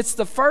coat. It's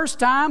the first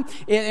time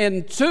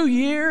in 2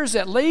 years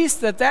at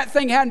least that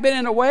thing hadn't been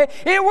in the way.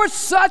 It was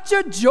such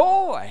a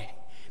joy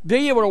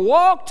being able to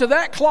walk to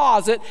that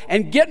closet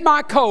and get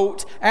my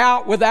coat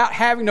out without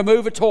having to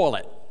move a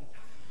toilet.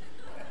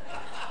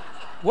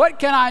 What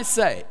can I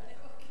say?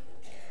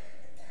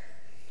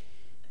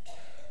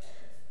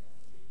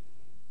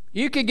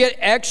 You could get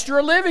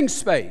extra living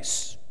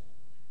space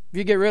if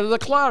you get rid of the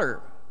clutter.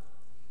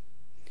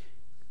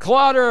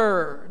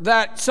 Clutter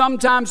that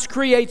sometimes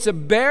creates a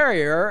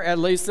barrier, at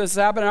least this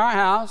happened in our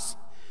house,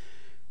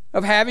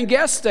 of having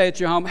guests stay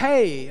at your home.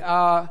 Hey,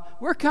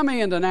 we're coming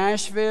into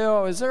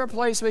Nashville. Is there a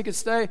place we could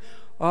stay?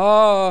 We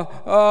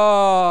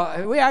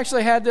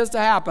actually had this to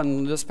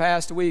happen this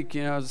past week.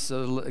 It's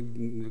a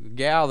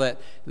gal that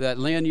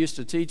Lynn used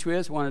to teach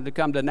with wanted to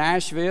come to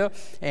Nashville,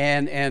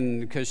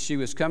 and because she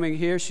was coming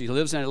here, she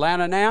lives in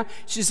Atlanta now.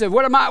 She said,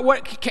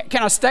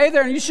 can I stay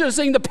there? And you should have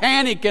seen the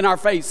panic in our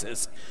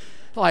faces.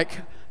 Like,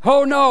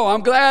 oh no,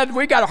 I'm glad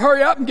we got to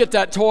hurry up and get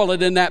that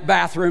toilet in that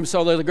bathroom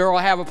so that the girl will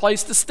have a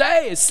place to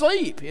stay and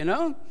sleep, Here's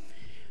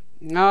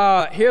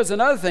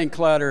another thing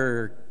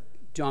clutter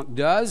junk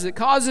does. It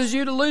causes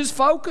you to lose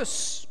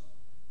focus.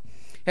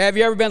 Have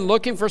you ever been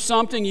looking for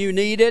something, you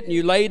need it, and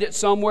you laid it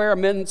somewhere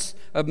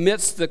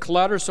amidst the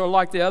clutter, sort of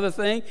like the other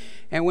thing,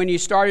 and when you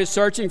started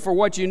searching for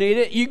what you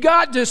needed, you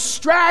got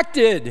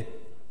distracted.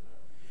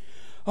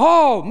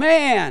 Oh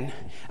man,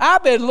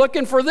 I've been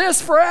looking for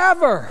this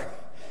forever.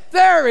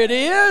 There it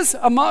is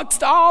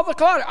amongst all the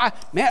clutter.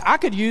 I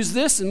could use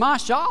this in my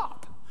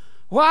shop.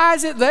 Why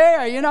is it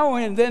there?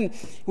 And then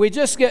we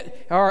just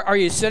get, or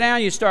you sit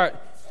down, you start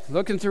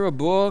looking through a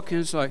book,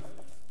 and it's like,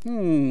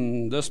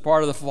 this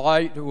part of the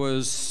flight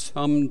was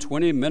some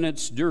 20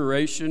 minutes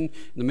duration.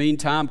 In the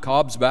meantime,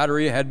 Cobb's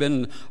battery had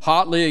been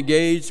hotly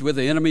engaged with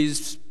the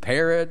enemy's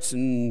parrots,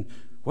 and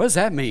what does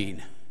that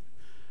mean?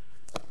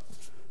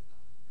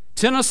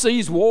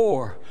 Tennessee's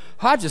war.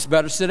 I just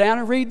better sit down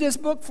and read this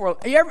book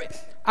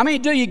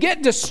do you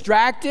get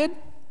distracted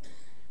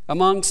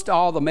amongst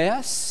all the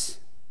mess?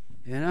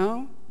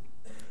 Can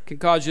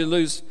cause you to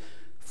lose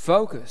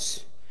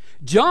focus.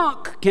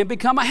 Junk can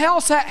become a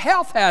health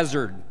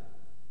hazard.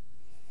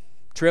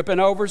 Tripping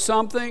over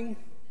something.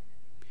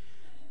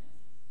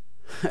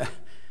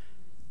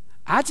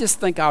 I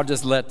just think I'll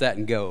just let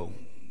that go,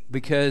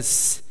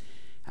 because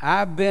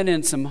I've been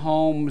in some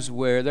homes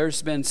where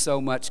there's been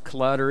so much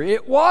clutter.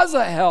 It was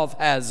a health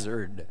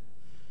hazard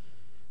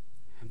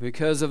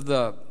because of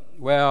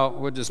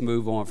we'll just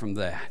move on from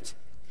that.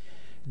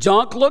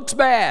 Junk looks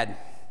bad,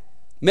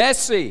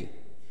 messy.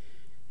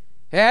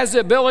 It has the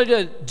ability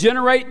to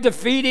generate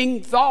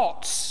defeating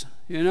thoughts.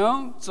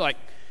 It's like,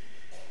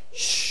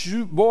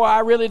 shoot, boy, I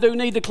really do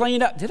need to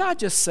clean up. Did I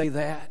just say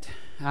that?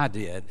 I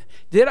did.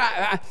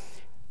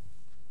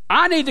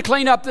 I need to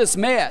clean up this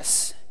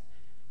mess.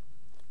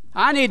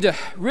 I need to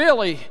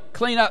really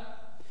clean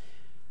up.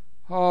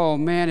 Oh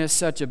man, it's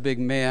such a big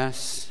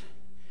mess.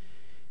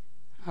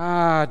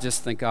 I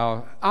just think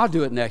I'll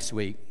do it next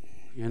week,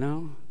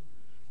 And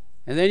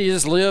then you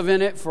just live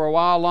in it for a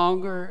while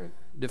longer,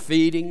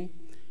 defeating.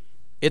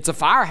 It's a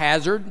fire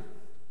hazard.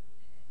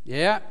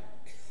 Yeah.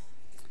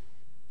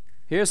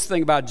 Here's the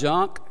thing about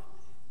junk.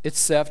 It's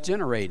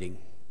self-generating.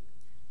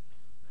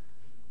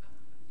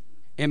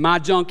 In my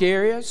junk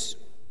areas,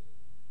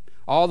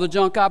 all the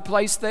junk I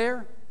placed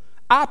there,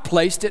 I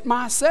placed it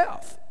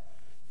myself.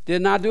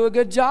 Didn't I do a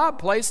good job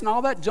placing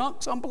all that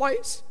junk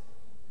someplace?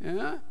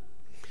 Yeah.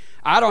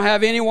 I don't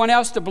have anyone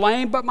else to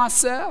blame but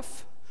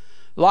myself.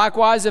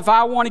 Likewise, if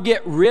I want to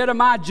get rid of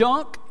my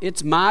junk,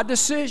 it's my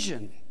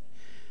decision.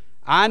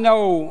 I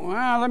know,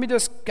 let me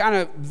just kind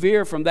of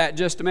veer from that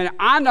just a minute.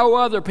 I know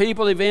other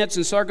people, events,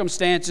 and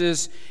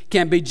circumstances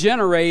can be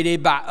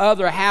generated by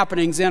other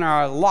happenings in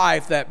our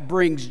life that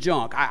brings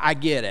junk. I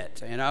get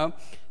it,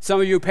 Some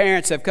of you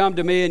parents have come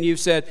to me and you've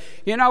said,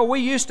 we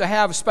used to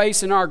have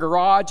space in our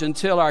garage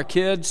until our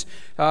kids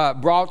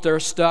brought their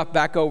stuff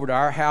back over to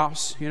our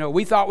house.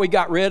 We thought we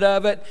got rid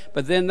of it,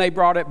 but then they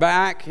brought it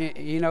back.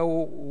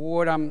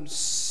 What I'm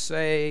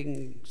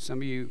saying, some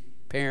of you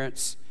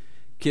parents,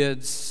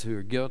 kids who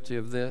are guilty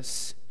of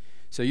this.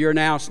 So you're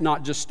now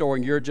not just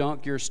storing your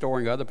junk, you're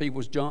storing other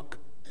people's junk.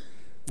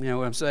 You know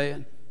what I'm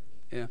saying?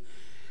 Yeah.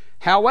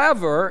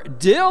 However,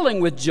 dealing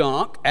with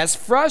junk, as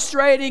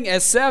frustrating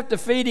as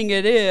self-defeating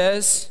it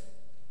is,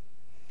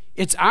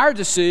 it's our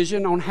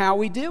decision on how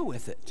we deal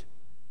with it.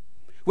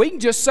 We can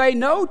just say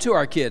no to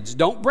our kids.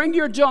 Don't bring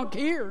your junk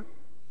here.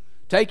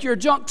 Take your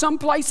junk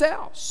someplace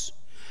else.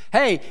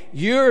 Hey,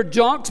 your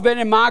junk's been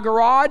in my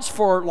garage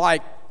for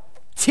like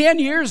 10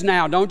 years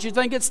now. Don't you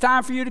think it's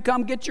time for you to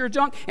come get your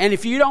junk? And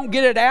if you don't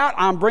get it out,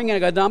 I'm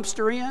bringing a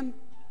dumpster in.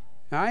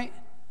 All right?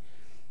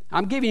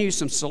 I'm giving you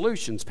some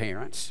solutions,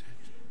 parents,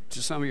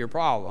 to some of your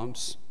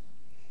problems.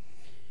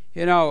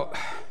 You know,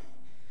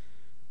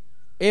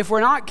 if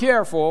we're not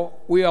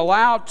careful, we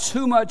allow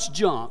too much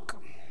junk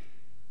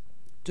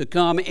to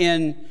come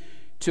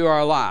into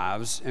our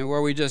lives, and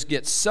where we just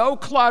get so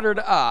cluttered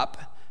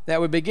up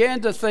that we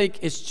begin to think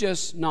it's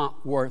just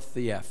not worth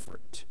the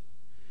effort.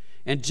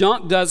 And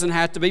junk doesn't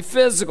have to be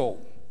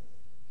physical.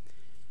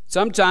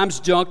 Sometimes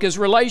junk is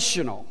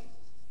relational.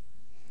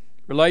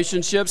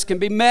 Relationships can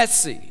be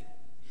messy.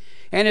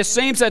 And it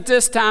seems at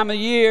this time of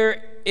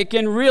year, it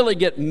can really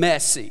get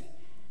messy,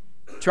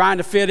 trying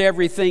to fit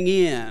everything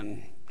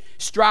in,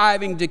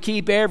 striving to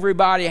keep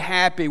everybody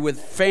happy with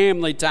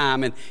family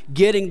time and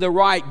getting the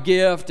right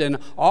gift and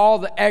all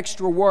the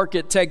extra work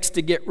it takes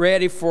to get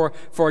ready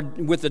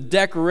with the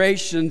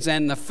decorations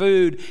and the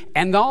food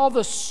and all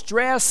the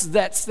stress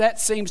that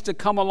seems to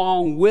come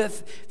along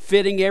with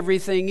fitting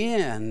everything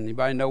in.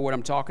 Anybody know what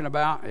I'm talking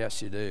about?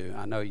 Yes, you do.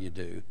 I know you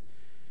do.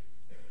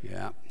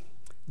 Yeah.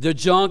 The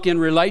junk in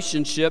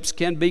relationships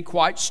can be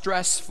quite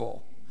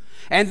stressful.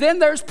 And then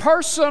there's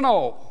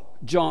personal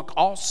junk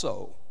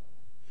also.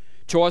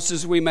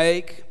 Choices we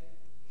make,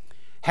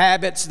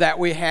 habits that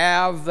we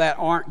have that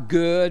aren't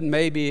good,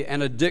 maybe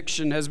an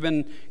addiction has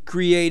been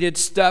created,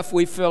 stuff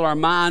we fill our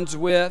minds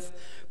with,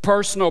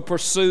 personal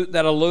pursuit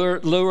that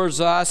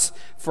lures us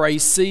for a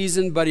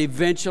season but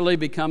eventually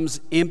becomes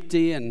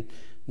empty and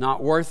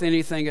not worth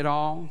anything at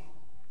all.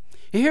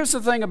 And here's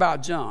the thing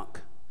about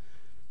junk,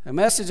 a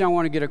message I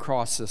want to get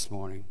across this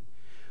morning.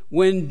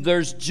 When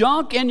there's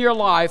junk in your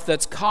life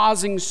that's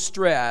causing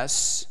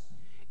stress,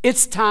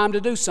 it's time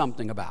to do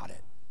something about it.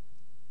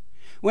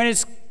 When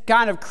it's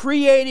kind of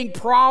creating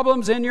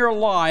problems in your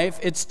life,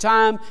 it's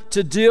time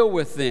to deal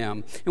with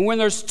them. And when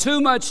there's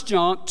too much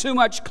junk, too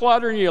much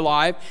clutter in your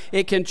life,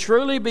 it can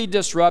truly be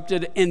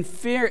disrupted and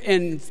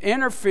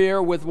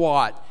interfere with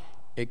what?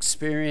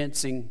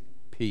 Experiencing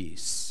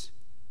peace.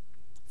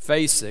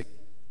 Face it,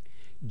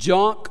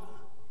 junk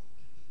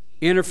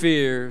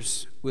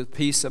interferes with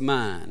peace of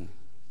mind.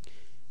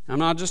 I'm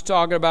not just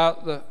talking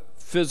about the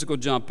physical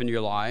junk in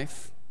your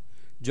life.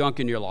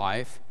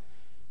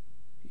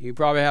 You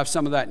probably have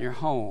some of that in your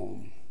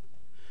home.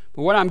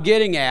 But what I'm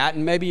getting at,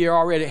 and maybe you're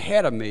already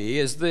ahead of me,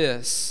 is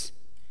this.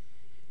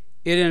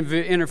 It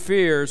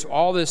interferes,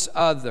 all this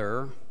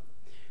other,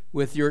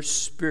 with your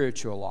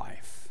spiritual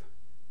life.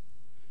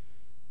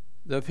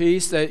 The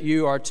peace that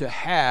you are to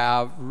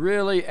have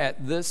really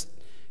at this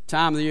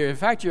time of the year. In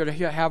fact, you're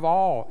to have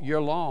all year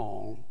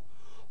long.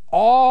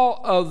 All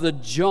of the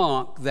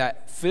junk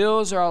that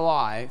fills our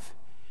life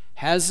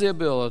has the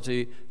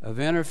ability of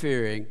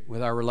interfering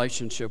with our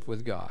relationship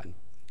with God.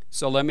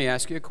 So let me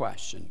ask you a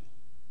question.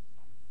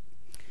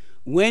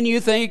 When you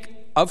think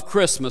of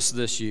Christmas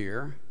this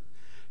year,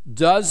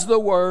 does the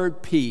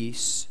word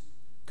peace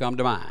come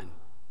to mind?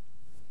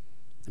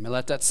 Let me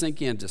let that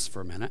sink in just for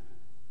a minute.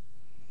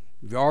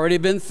 You've already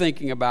been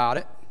thinking about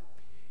it.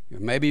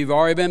 Maybe you've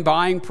already been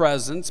buying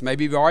presents.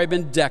 Maybe you've already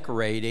been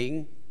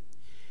decorating.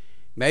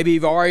 Maybe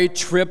you've already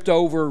tripped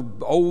over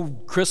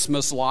old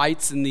Christmas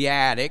lights in the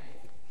attic.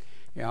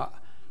 You know,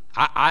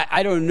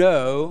 I don't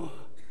know.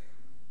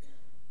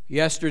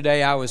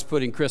 Yesterday I was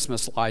putting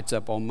Christmas lights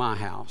up on my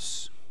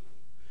house.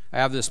 I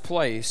have this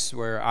place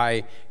where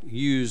I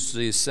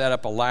usually set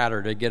up a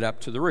ladder to get up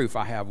to the roof.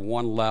 I have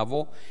one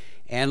level,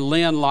 and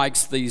Lynn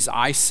likes these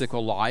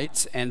icicle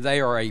lights, and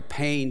they are a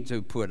pain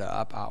to put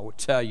up. I will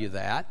tell you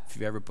that. If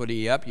you've ever put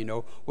any up, you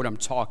know what I'm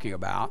talking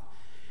about.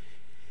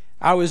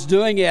 I was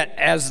doing it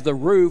as the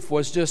roof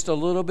was just a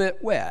little bit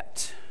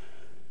wet.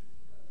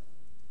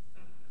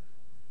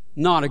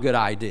 Not a good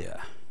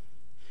idea.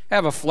 I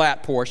have a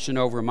flat portion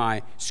over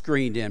my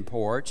screened-in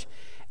porch,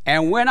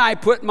 and when I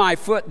put my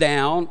foot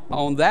down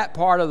on that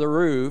part of the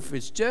roof,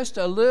 it's just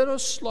a little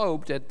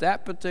sloped at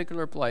that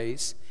particular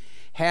place,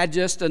 had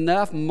just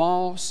enough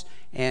moss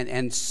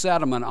and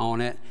sediment on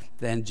it,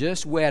 then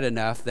just wet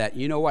enough that,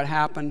 you know what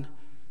happened?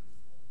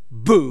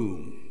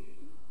 Boom!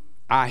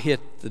 I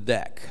hit the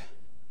deck.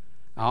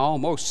 I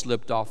almost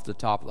slipped off the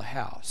top of the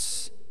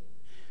house.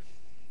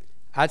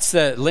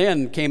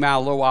 Lynn came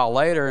out a little while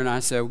later, and I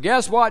said, well,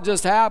 guess what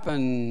just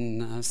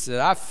happened? I said,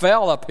 I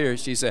fell up here.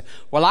 She said,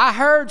 well, I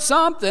heard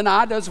something.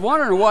 I just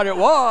wondering what it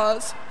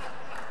was.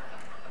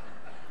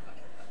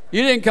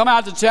 You didn't come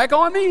out to check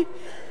on me?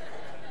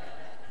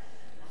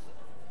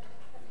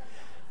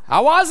 I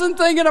wasn't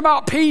thinking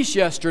about peace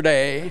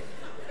yesterday.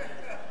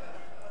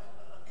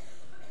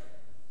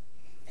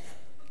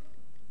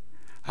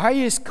 Are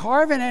you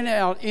carving it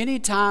out any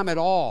time at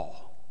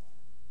all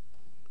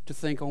to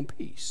think on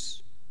peace?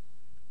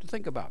 to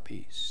think about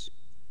peace.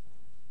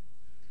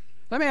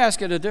 Let me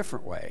ask it a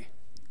different way.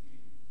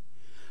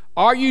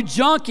 Are you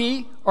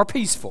junky or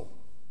peaceful?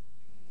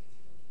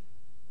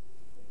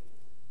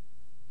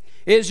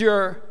 Is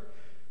your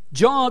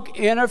junk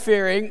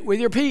interfering with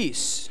your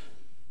peace?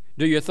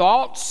 Do your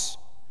thoughts,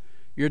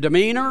 your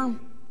demeanor,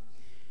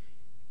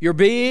 your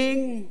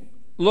being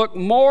look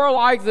more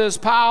like this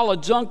pile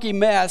of junky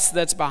mess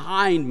that's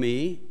behind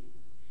me?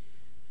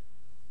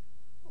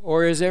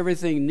 Or is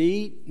everything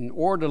neat and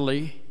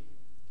orderly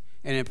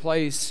and in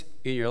place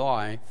in your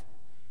life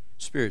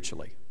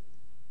spiritually?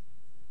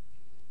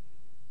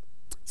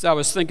 As I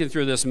was thinking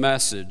through this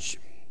message,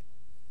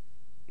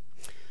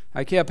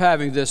 I kept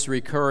having this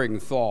recurring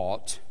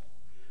thought,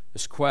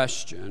 this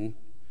question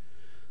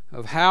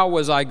of how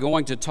was I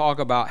going to talk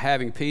about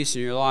having peace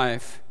in your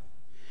life?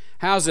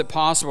 How is it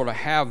possible to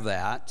have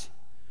that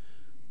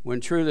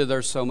when truly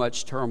there's so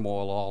much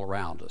turmoil all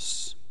around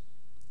us?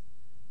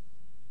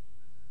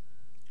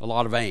 A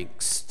lot of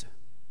angst,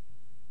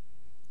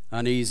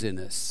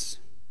 uneasiness,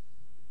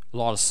 a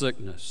lot of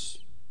sickness.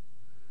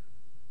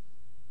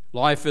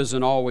 Life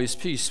isn't always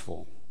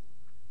peaceful.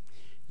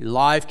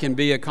 Life can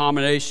be a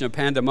combination of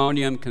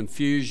pandemonium,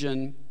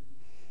 confusion,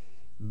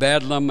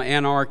 bedlam,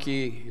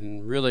 anarchy,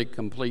 and really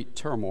complete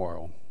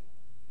turmoil.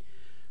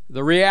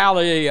 The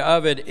reality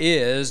of it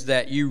is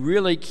that you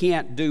really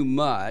can't do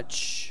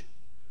much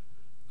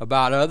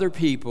about other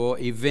people,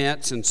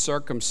 events, and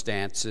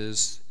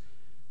circumstances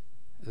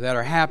that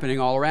are happening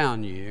all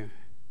around you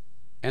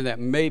and that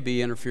may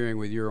be interfering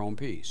with your own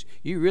peace.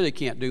 You really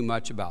can't do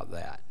much about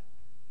that.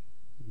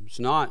 It's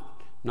not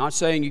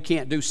saying you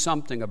can't do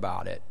something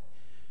about it,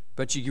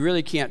 but you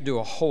really can't do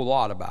a whole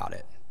lot about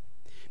it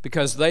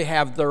because they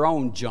have their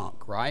own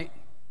junk, right?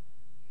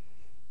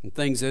 And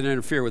things that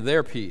interfere with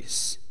their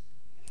peace.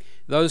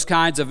 Those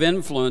kinds of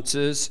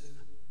influences,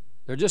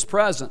 they're just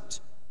present.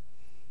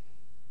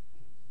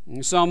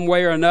 In some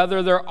way or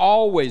another, they're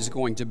always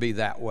going to be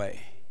that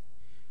way.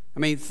 I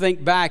mean,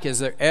 think back, has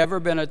there ever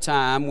been a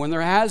time when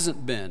there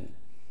hasn't been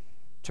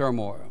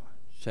turmoil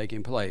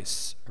taking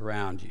place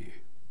around you?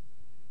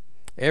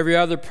 Every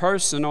other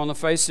person on the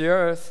face of the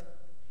earth,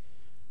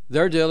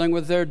 they're dealing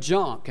with their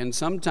junk, and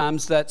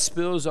sometimes that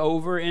spills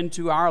over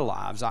into our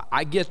lives.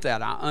 I get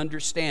that. I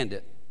understand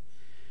it.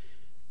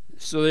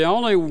 So the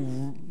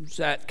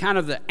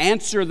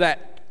answer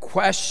that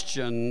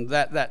question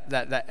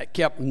that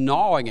kept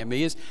gnawing at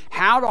me is,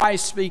 how do I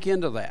speak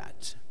into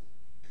that?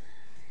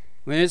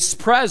 When it's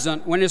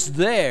present, when it's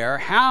there,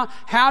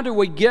 how do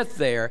we get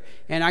there?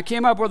 And I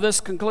came up with this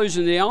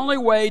conclusion: the only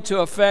way to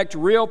affect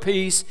real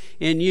peace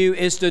in you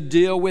is to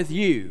deal with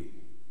you.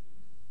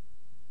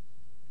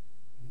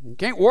 You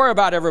can't worry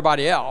about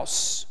everybody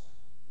else.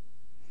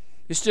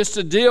 It's just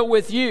to deal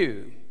with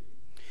you.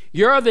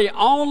 You're the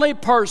only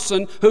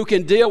person who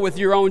can deal with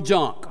your own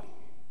junk.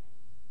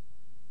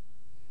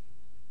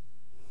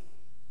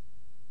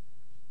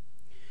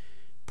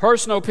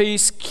 Personal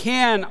peace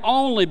can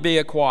only be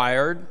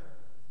acquired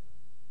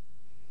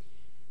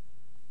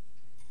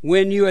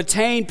when you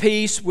attain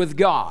peace with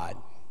God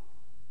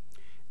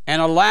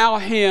and allow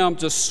Him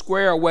to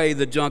square away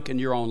the junk in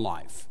your own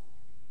life.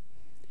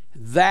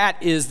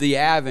 That is the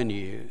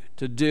avenue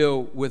to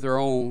deal with our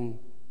own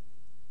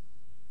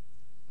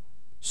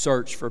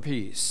search for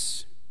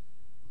peace.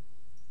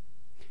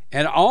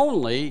 And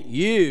only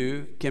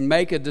you can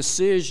make a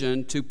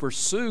decision to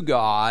pursue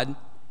God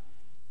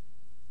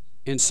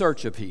in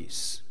search of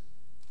peace.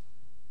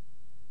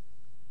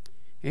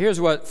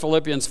 Here's what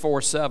Philippians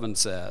 4:7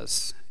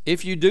 says.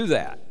 If you do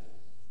that,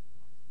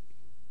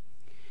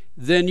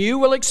 then you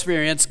will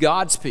experience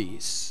God's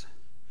peace,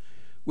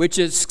 which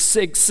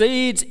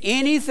exceeds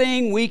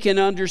anything we can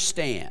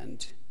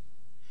understand.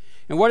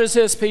 And what does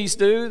His peace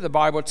do? The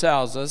Bible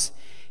tells us,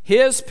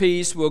 His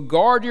peace will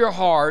guard your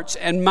hearts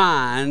and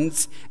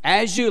minds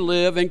as you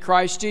live in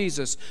Christ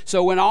Jesus.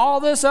 So when all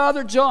this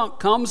other junk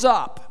comes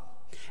up,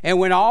 and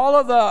when all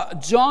of the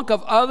junk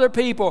of other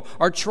people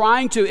are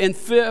trying to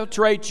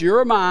infiltrate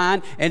your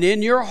mind and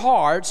in your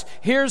hearts,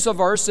 here's a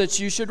verse that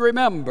you should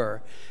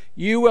remember.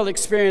 You will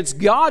experience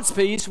God's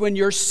peace when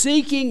you're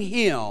seeking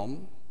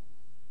Him,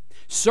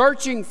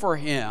 searching for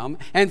Him,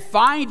 and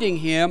finding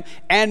Him.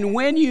 And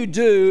when you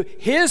do,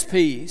 His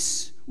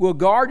peace will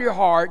guard your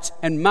hearts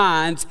and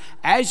minds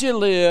as you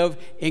live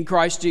in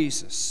Christ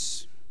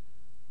Jesus.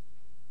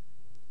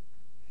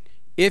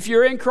 If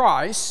you're in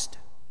Christ,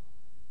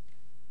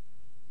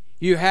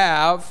 you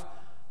have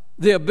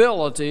the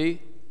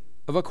ability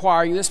of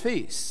acquiring this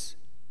peace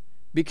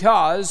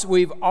because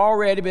we've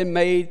already been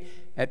made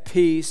at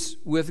peace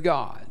with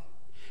God.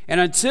 And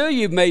until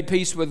you've made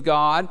peace with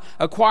God,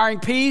 acquiring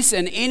peace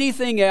and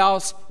anything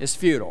else is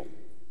futile.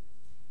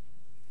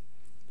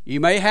 You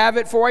may have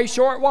it for a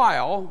short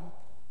while,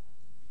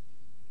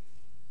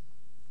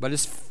 but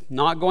it's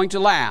not going to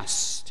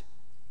last.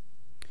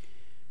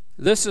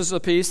 This is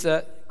the peace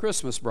that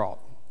Christmas brought.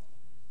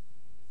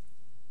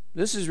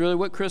 This is really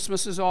what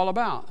Christmas is all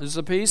about. This is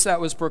a peace that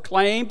was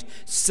proclaimed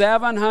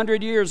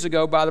 700 years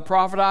ago by the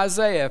prophet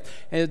Isaiah.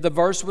 And the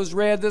verse was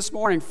read this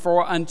morning.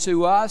 For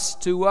unto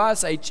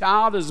us, a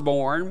child is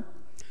born,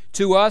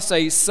 to us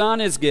a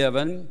son is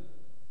given,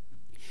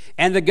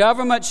 and the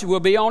government will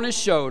be on his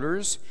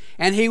shoulders,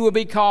 and he will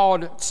be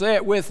called, say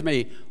it with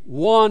me,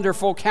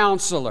 Wonderful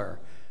Counselor,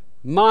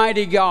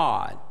 Mighty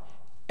God,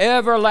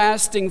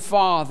 Everlasting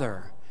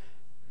Father.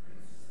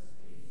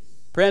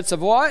 Prince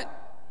of what?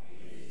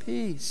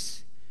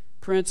 Peace.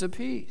 Prince of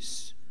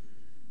Peace.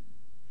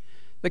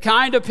 This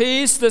kind of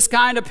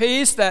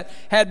peace that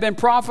had been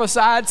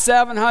prophesied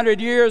 700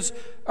 years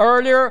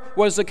earlier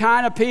was the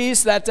kind of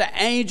peace that the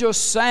angels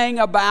sang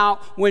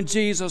about when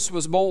Jesus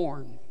was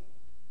born.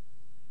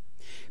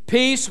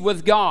 Peace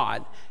with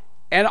God.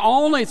 And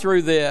only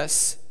through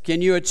this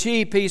can you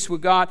achieve peace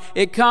with God.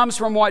 It comes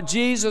from what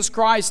Jesus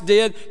Christ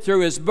did through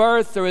his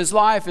birth, through his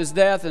life, his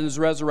death, and his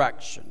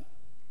resurrection.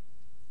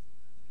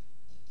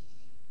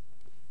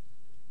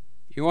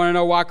 You want to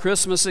know why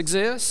Christmas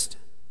exists?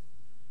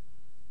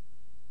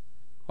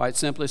 Quite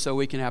simply so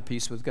we can have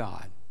peace with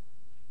God.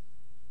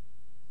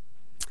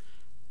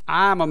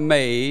 I'm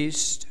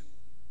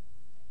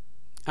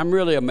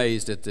really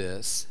amazed at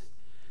this,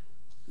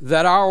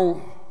 that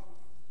our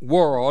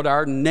world,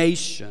 our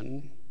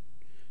nation,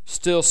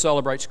 still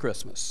celebrates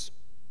Christmas.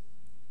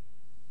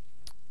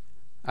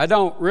 I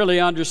don't really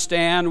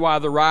understand why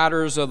the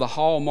writers of the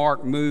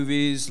Hallmark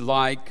movies,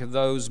 like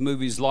those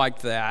movies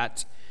like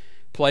that,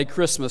 play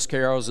Christmas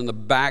carols in the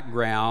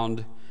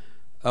background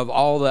of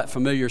all that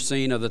familiar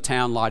scene of the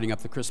town lighting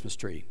up the Christmas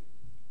tree.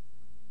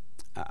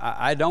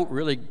 I don't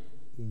really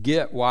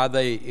get why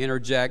they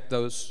interject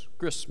those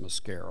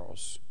Christmas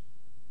carols.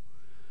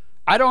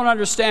 I don't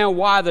understand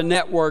why the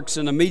networks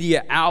and the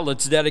media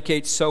outlets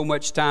dedicate so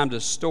much time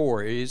to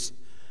stories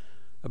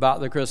about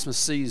the Christmas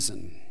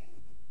season.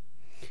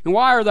 And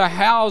why are the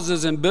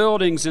houses and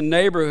buildings and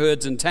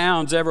neighborhoods and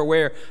towns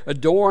everywhere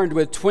adorned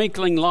with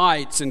twinkling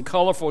lights and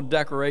colorful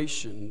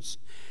decorations?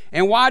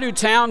 And why do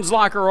towns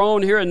like our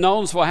own here in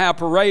Nolensville have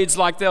parades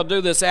like they'll do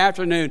this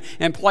afternoon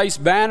and place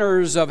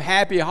banners of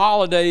happy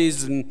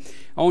holidays and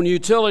on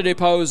utility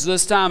poles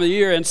this time of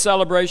year in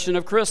celebration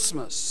of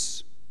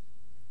Christmas?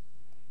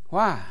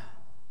 Why?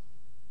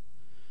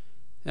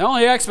 The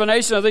only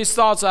explanation of these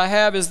thoughts I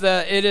have is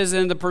that it is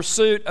in the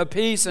pursuit of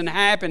peace and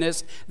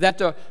happiness that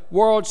the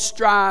world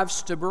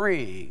strives to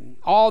bring.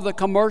 All the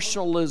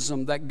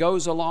commercialism that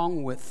goes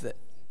along with it.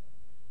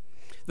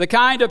 This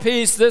kind of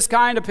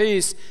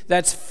peace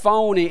that's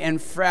phony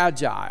and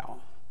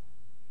fragile.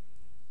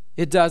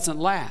 It doesn't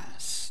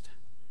last.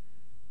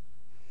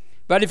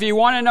 But if you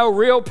want to know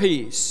real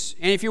peace,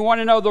 and if you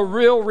want to know the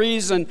real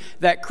reason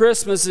that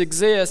Christmas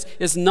exists,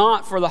 it's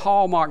not for the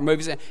Hallmark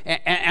movies. And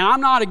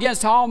I'm not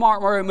against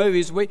Hallmark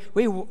movies. We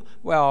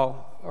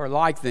or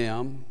like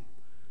them.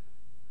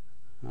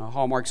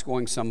 Hallmark's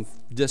going some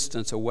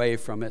distance away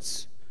from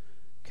its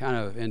kind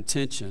of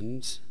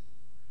intentions.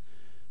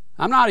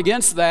 I'm not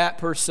against that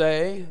per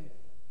se.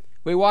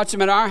 We watch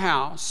them at our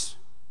house.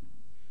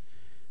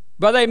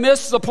 But they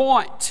miss the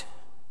point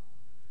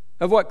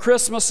of what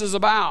Christmas is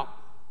about.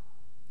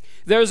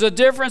 There's a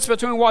difference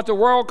between what the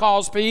world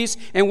calls peace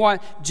and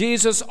what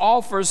Jesus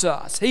offers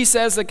us. He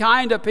says the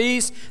kind of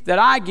peace that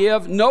I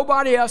give,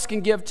 nobody else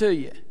can give to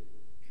you.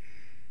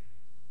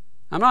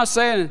 I'm not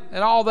saying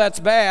that all that's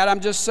bad. I'm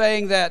just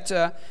saying that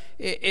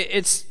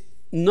it's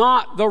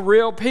not the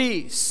real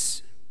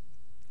peace.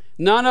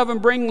 None of them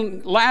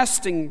bring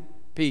lasting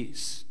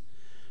peace.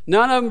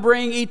 None of them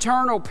bring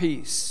eternal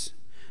peace.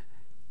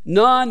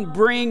 None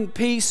bring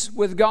peace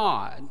with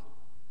God.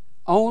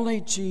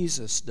 Only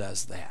Jesus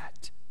does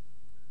that.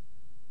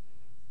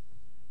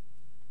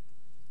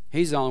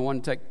 He's the only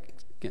one that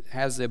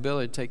has the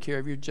ability to take care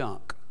of your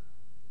junk.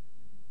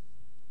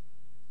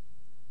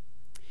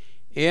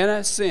 In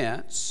a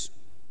sense,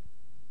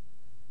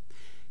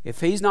 if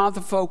he's not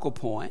the focal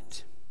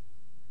point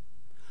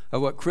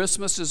of what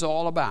Christmas is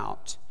all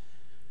about,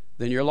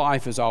 then your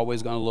life is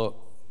always going to look,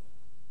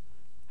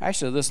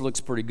 actually, this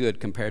looks pretty good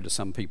compared to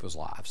some people's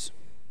lives.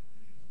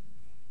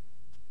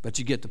 But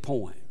you get the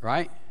point,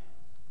 right?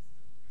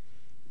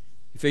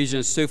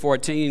 Ephesians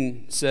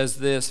 2:14 says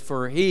this,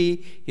 for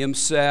he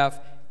himself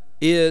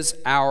is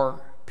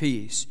our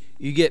peace.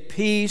 You get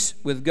peace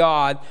with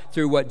God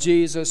through what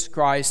Jesus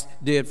Christ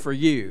did for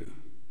you.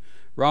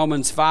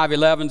 Romans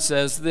 5:11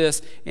 says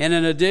this, and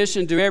in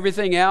addition to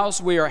everything else,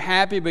 we are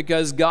happy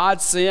because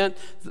God sent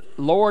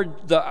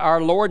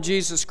our Lord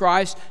Jesus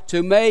Christ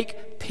to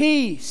make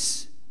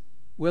peace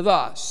with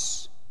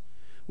us.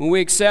 When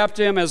we accept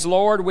him as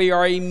Lord, we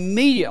are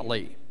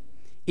immediately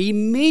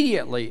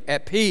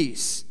at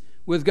peace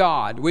with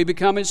God. We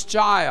become his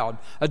child,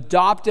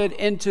 adopted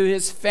into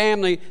his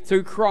family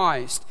through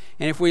Christ.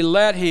 And if we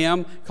let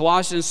him,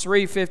 Colossians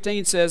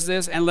 3:15 says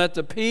this, and let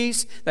the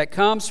peace that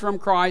comes from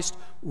Christ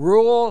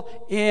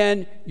rule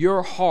in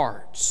your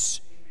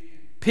hearts.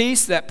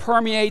 Peace that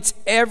permeates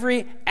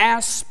every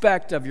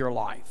aspect of your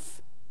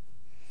life.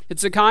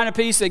 It's the kind of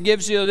peace that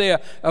gives you the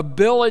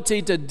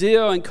ability to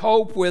deal and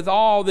cope with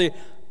all the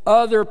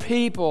other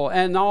people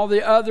and all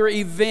the other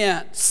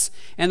events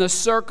and the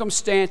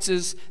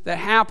circumstances that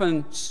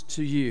happens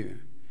to you.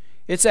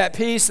 It's that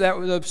peace that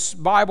the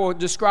Bible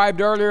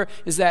described earlier,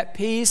 is that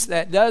peace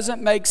that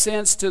doesn't make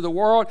sense to the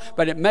world,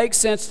 but it makes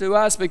sense to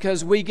us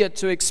because we get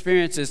to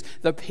experience this.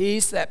 The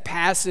peace that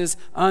passes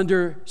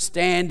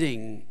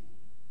understanding.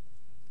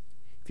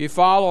 If you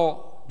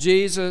follow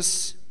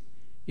Jesus,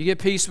 you get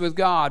peace with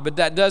God, but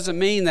that doesn't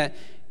mean that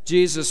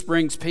Jesus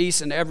brings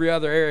peace in every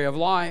other area of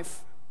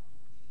life.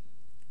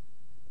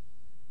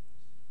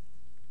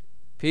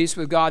 Peace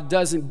with God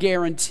doesn't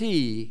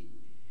guarantee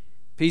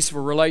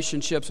peaceful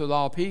relationships with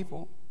all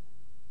people.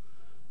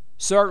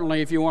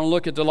 Certainly, if you want to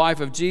look at the life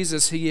of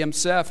Jesus, he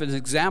himself is an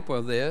example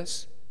of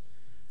this.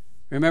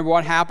 Remember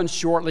what happened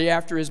shortly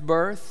after his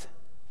birth?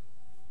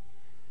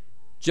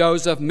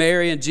 Joseph,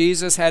 Mary, and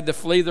Jesus had to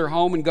flee their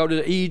home and go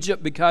to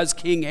Egypt because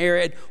King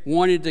Herod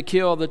wanted to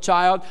kill the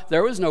child.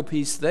 There was no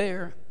peace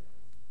there.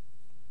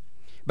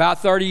 About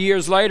 30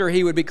 years later,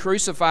 he would be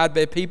crucified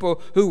by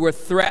people who were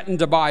threatened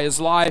to buy his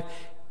life.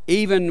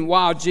 Even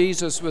while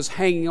Jesus was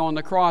hanging on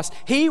the cross,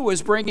 he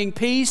was bringing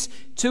peace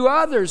to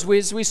others,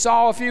 as we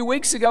saw a few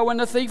weeks ago in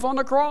the thief on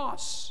the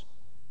cross.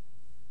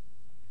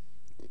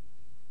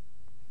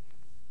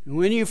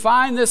 When you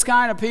find this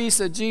kind of peace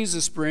that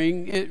Jesus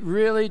brings, it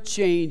really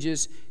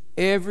changes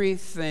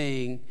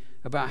everything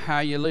about how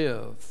you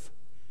live.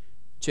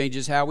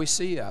 Changes how we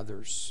see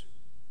others,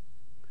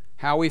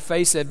 how we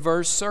face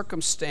adverse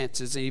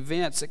circumstances and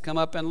events that come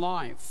up in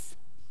life.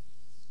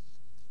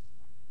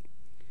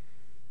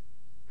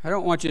 I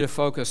don't want you to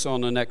focus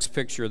on the next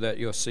picture that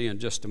you'll see in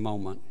just a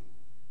moment.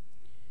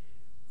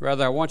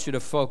 Rather, I want you to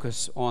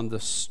focus on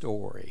the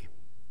story.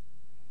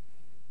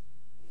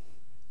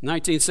 In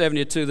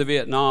 1972, the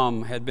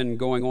Vietnam had been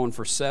going on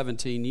for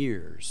 17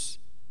 years.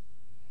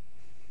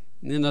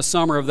 In the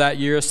summer of that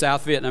year,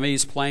 South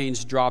Vietnamese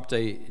planes dropped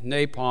a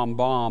napalm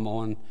bomb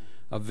on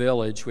a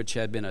village which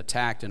had been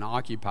attacked and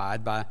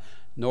occupied by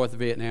North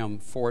Vietnam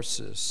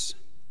forces.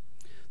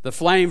 The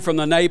flame from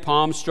the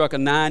napalm struck a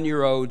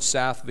 9-year-old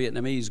South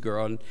Vietnamese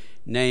girl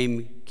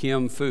named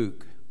Kim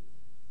Phuc.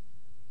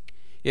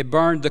 It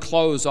burned the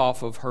clothes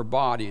off of her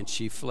body and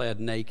she fled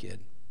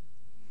naked.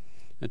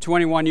 A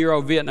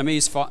 21-year-old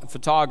Vietnamese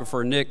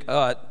photographer, Nick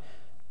Ut,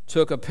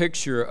 took a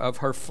picture of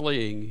her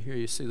fleeing. Here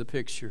you see the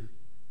picture.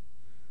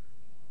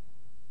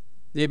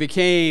 It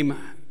became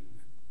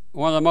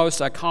one of the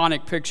most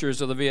iconic pictures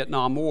of the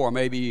Vietnam War.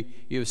 Maybe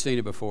you've seen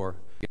it before.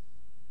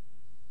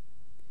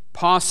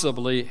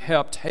 Possibly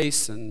helped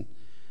hasten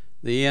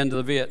the end of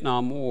the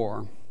Vietnam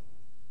War.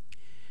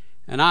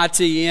 An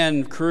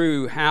ITN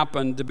crew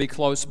happened to be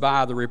close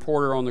by. The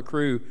reporter on the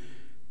crew,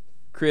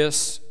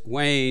 Chris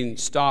Wayne,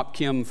 stopped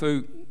Kim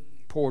Phuc,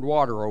 poured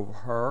water over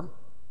her.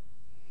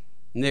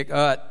 Nick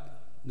Ut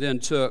then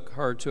took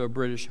her to a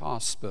British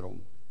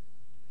hospital.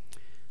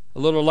 A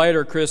little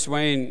later, Chris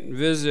Wayne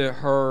visited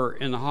her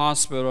in the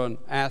hospital and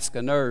asked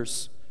a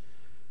nurse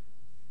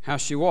how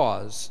she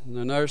was. And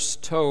the nurse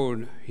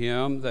told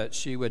him that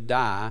she would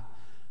die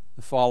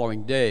the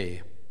following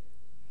day.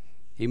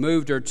 He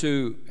moved her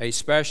to a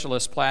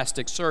specialist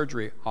plastic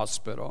surgery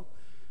hospital,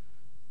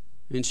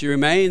 and she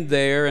remained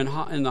there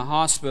in the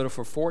hospital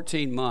for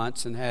 14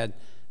 months and had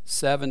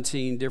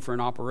 17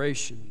 different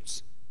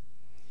operations.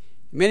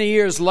 Many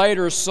years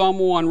later,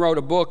 someone wrote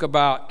a book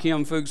about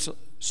Kim Phuc's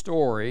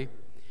story,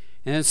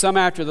 and then time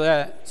after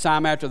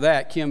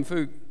that, Kim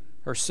Phuc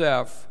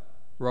herself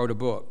wrote a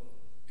book.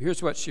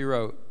 Here's what she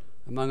wrote,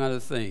 among other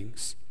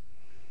things.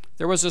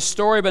 There was a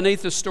story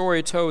beneath the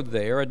story told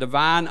there, a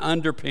divine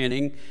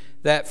underpinning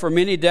that for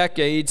many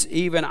decades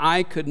even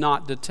I could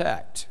not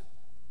detect.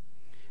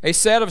 A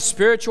set of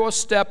spiritual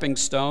stepping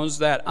stones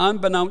that,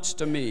 unbeknownst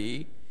to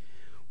me,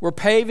 were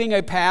paving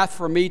a path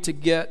for me to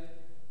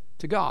get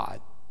to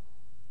God.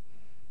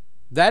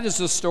 That is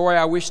the story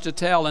I wish to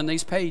tell in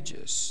these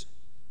pages.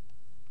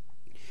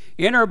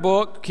 In her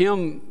book,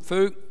 Kim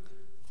Phuc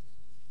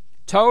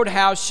told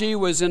how she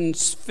was in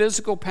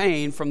physical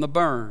pain from the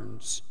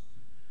burns,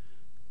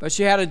 but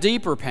she had a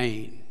deeper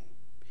pain.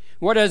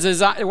 What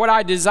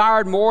I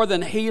desired more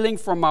than healing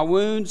from my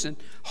wounds and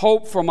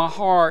hope for my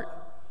heart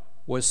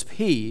was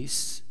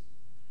peace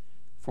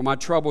for my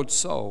troubled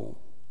soul.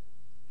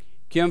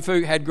 Kim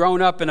Phuc had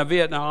grown up in a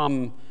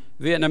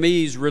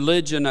Vietnamese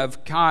religion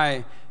of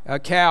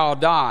Cao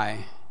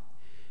Dai.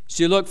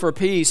 She looked for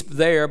peace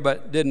there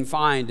but didn't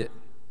find it.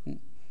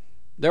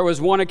 There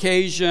was one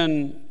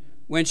occasion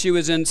when she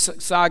was in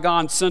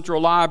Saigon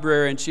Central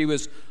Library and she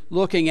was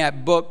looking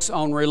at books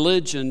on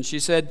religion. She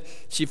said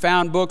she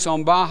found books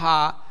on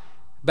Baha'i,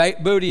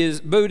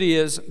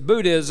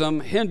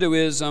 Buddhism,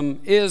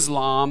 Hinduism,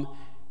 Islam,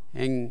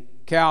 and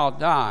Cao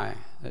Dai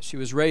that she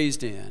was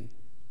raised in,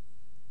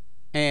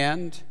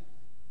 and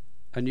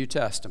a New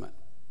Testament.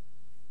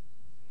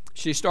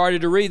 She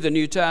started to read the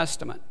New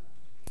Testament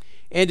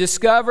and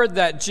discovered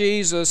that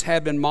Jesus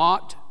had been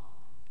mocked,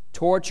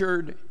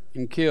 tortured,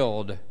 and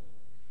killed.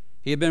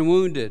 He had been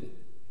wounded.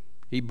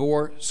 He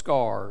bore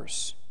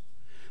scars.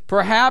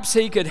 Perhaps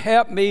he could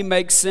help me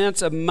make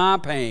sense of my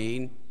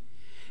pain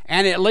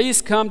and at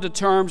least come to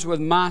terms with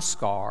my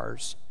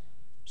scars,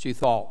 she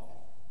thought.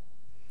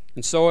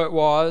 And so it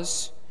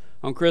was.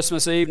 On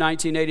Christmas Eve,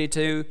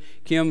 1982,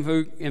 Kim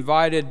Phuc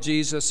invited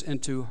Jesus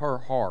into her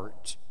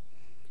heart.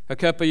 A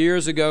couple of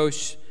years ago,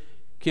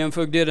 Kim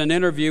Phuc did an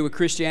interview with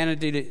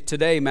Christianity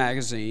Today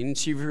magazine.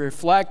 She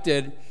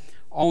reflected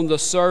on the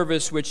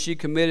service which she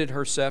committed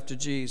herself to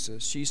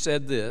Jesus. She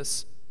said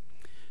this: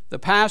 the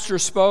pastor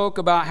spoke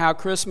about how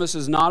Christmas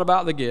is not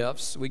about the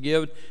gifts we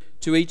give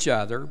to each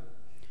other,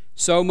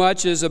 so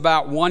much as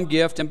about one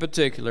gift in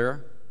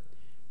particular,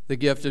 the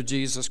gift of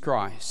Jesus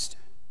Christ.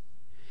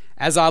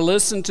 As I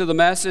listened to the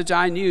message,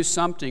 I knew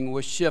something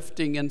was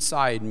shifting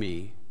inside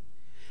me.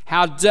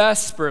 How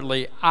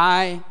desperately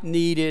I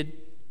needed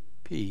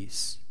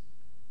peace.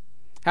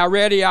 How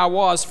ready I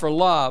was for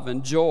love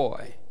and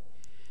joy.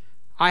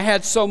 I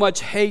had so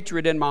much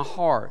hatred in my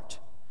heart,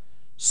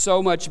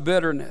 so much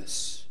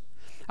bitterness.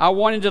 I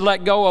wanted to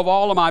let go of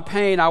all of my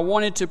pain. I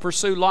wanted to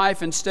pursue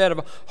life instead of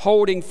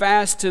holding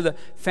fast to the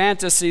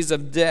fantasies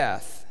of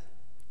death.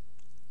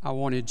 I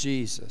wanted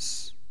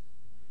Jesus.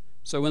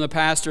 So when the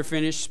pastor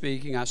finished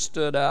speaking, I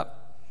stood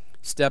up,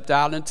 stepped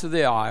out into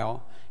the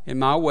aisle, and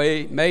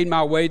made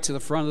my way to the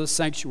front of the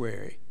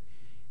sanctuary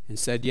and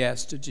said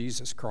yes to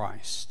Jesus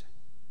Christ.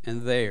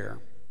 And there,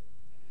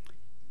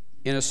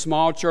 in a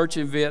small church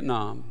in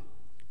Vietnam,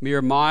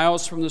 mere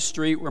miles from the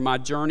street where my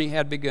journey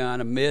had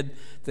begun amid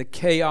the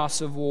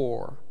chaos of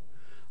war,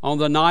 on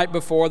the night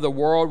before the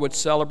world would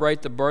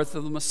celebrate the birth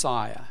of the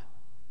Messiah,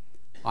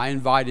 I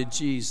invited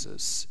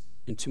Jesus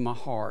into my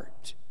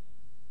heart.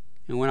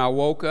 And when I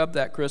woke up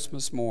that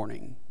Christmas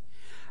morning,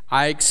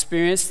 I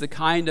experienced the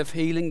kind of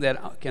healing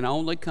that can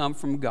only come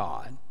from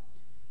God.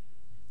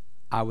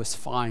 I was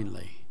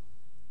finally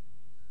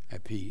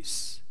at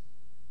peace.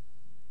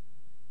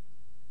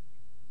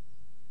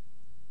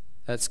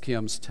 That's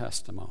Kim's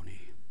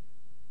testimony.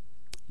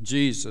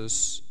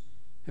 Jesus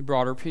had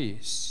brought her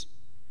peace.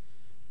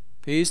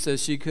 Peace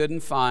that she couldn't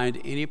find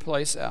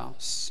anyplace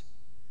else.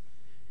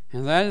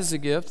 And that is the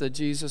gift that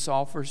Jesus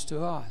offers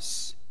to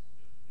us.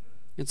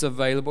 It's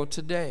available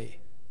today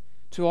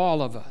to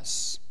all of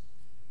us.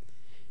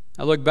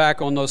 I look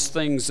back on those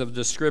things of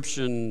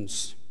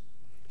descriptions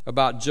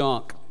about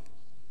junk.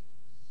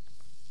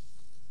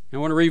 I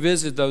want to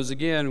revisit those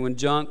again. When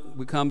junk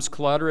becomes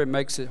clutter, it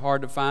makes it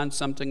hard to find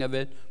something of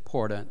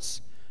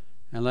importance.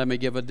 And let me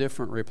give a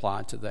different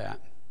reply to that.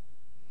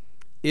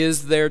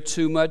 Is there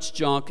too much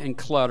junk and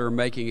clutter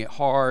making it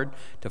hard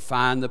to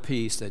find the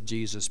peace that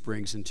Jesus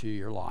brings into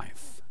your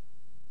life?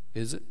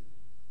 Is it?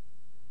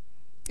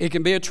 It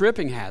can be a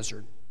tripping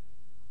hazard.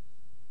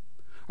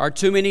 Are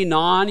too many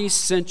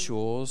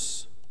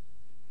non-essentials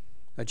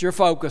that you're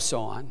focused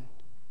on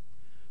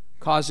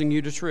causing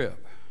you to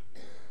trip?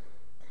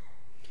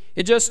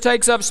 It just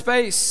takes up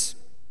space.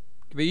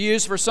 It can be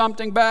used for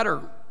something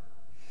better.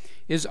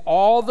 Is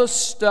all the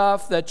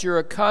stuff that you're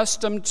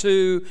accustomed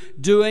to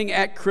doing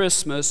at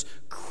Christmas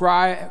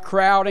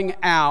crowding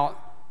out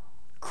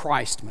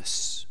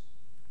Christmas?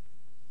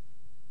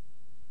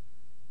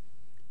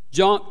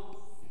 Junk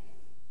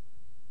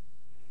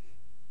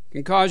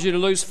can cause you to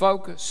lose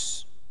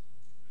focus.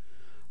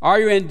 Are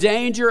you in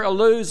danger of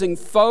losing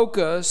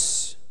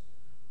focus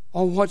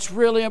on what's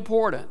really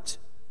important?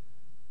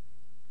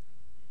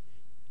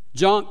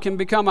 Junk can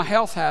become a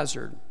health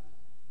hazard.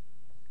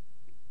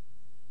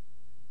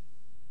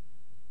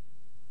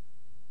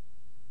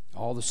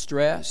 All the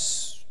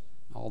stress,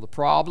 all the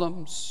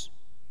problems,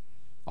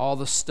 all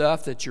the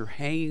stuff that you're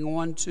hanging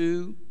on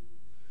to.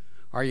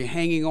 Are you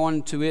hanging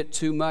on to it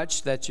too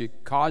much that you're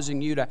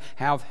causing you to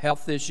have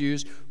health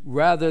issues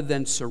rather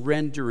than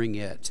surrendering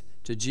it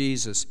to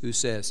Jesus, who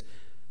says,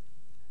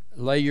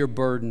 lay your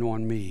burden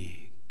on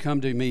me. Come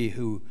to me,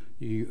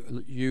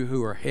 you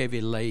who are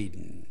heavy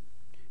laden,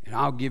 and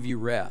I'll give you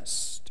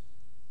rest.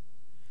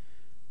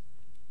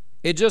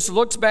 It just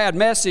looks bad,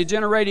 messy,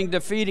 generating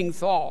defeating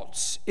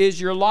thoughts.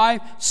 Is your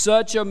life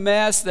such a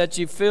mess that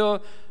you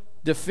feel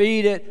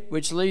defeated,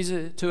 which leads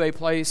to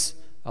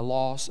a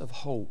loss of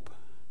hope?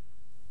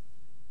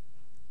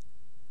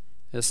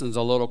 This is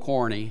a little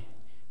corny,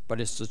 but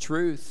it's the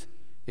truth.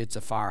 It's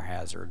a fire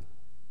hazard.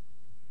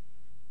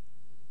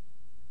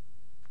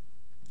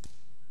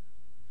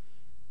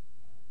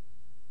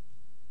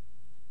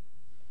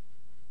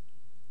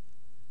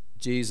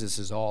 Jesus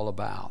is all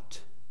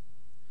about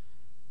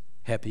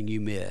helping you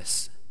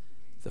miss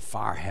the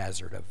fire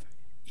hazard of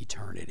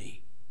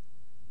eternity.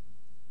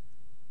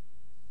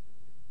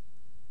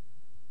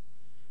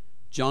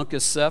 Junk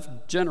is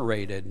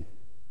self-generated.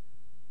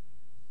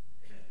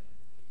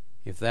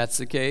 If that's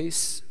the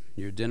case,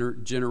 you're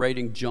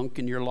generating junk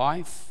in your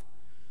life,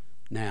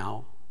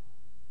 now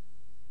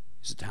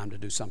is the time to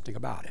do something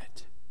about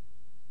it.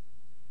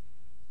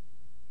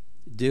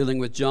 Dealing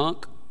with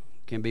junk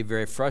can be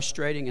very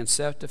frustrating and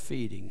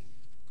self-defeating.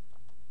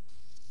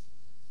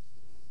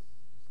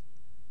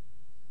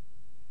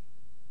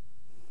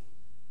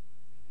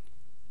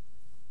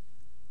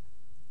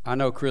 I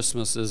know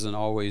Christmas isn't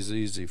always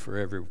easy for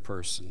every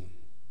person.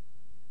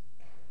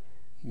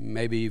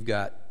 Maybe you've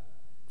got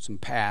some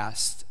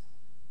past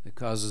that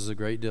causes a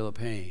great deal of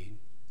pain.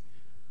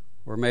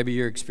 Or maybe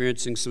you're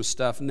experiencing some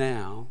stuff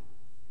now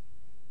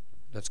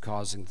that's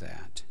causing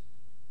that.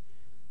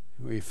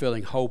 Where you're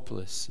feeling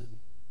hopeless and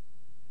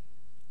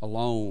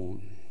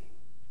alone.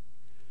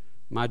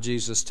 My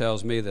Jesus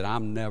tells me that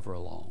I'm never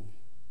alone.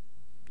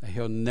 That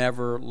He'll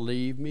never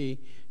leave me,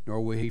 nor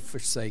will He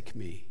forsake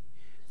me.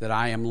 That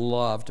I am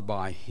loved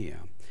by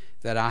Him.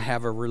 That I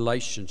have a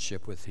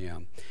relationship with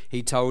Him.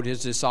 He told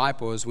His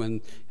disciples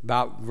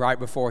about right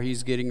before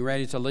He's getting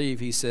ready to leave,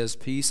 He says,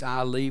 "Peace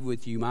I leave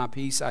with you, my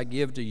peace I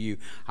give to you.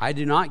 I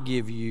do not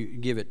give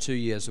it to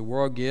you as the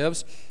world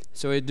gives.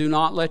 So do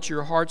not let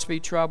your hearts be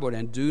troubled,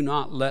 and do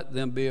not let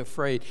them be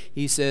afraid."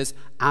 He says,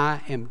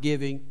 "I am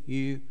giving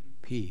you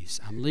peace."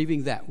 I'm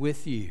leaving that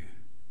with you.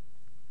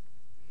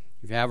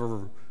 If you have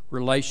a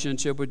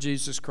relationship with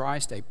Jesus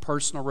Christ, a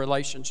personal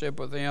relationship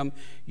with Him,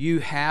 you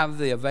have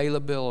the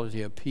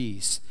availability of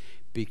peace,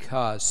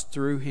 because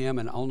through Him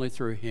and only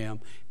through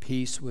Him,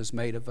 peace was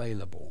made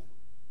available.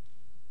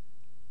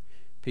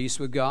 Peace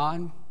with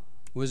God,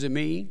 what does it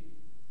mean?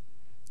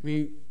 I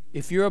mean,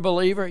 if you're a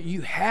believer,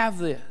 you have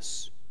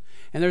this.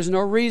 And there's no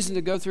reason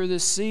to go through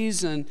this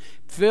season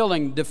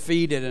feeling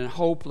defeated and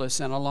hopeless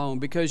and alone,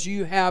 because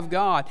you have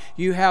God.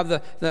 You have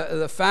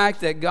the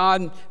fact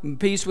that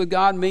peace with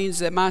God means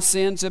that my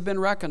sins have been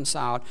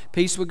reconciled.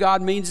 Peace with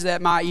God means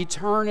that my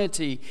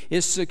eternity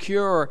is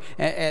secure,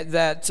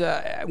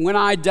 that when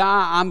I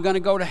die, I'm going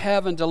to go to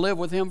heaven to live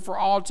with Him for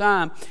all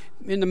time.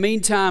 In the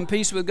meantime,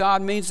 peace with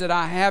God means that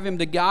I have Him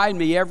to guide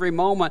me every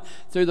moment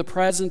through the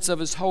presence of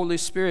His Holy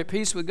Spirit.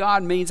 Peace with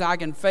God means I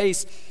can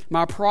face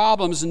my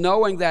problems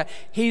knowing that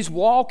He's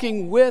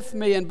walking with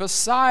me and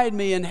beside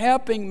me and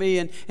helping me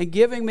and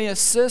giving me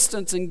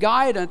assistance and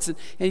guidance. And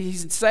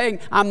He's saying,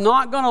 I'm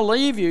not going to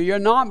leave you. You're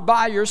not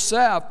by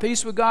yourself.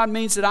 Peace with God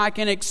means that I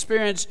can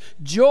experience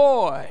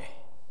joy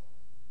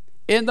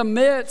in the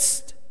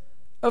midst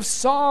of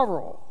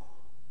sorrow.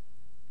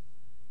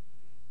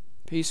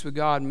 Peace with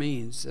God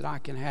means that I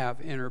can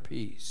have inner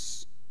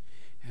peace.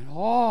 And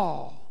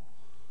all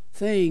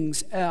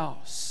things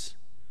else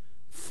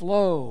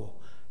flow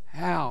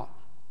out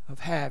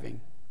of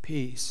having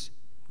peace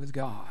with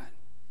God.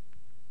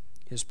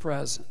 His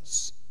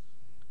presence,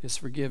 His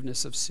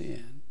forgiveness of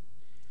sin,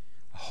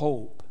 a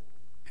hope,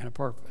 and a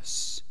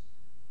purpose.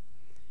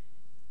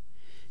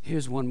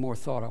 Here's one more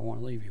thought I want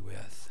to leave you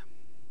with.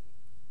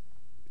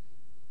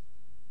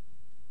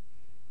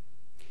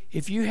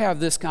 If you have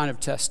this kind of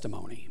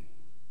testimony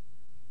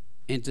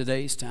in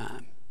today's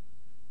time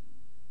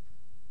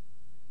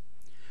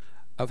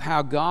of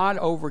how God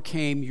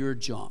overcame your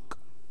junk,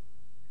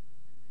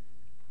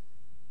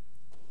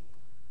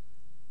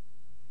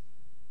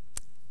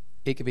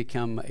 it can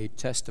become a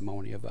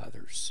testimony of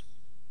others.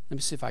 Let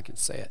me see if I can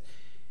say it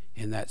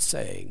in that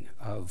saying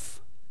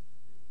of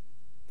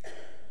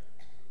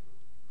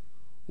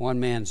one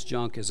man's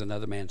junk is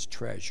another man's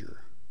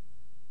treasure.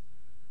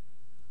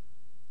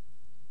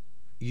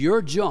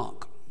 Your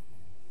junk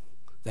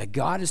that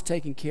God has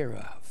taken care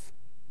of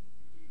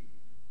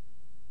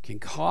can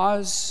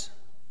cause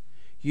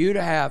you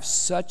to have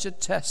such a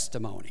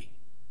testimony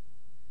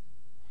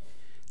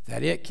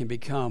that it can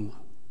become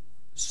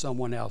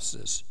someone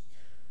else's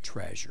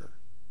treasure.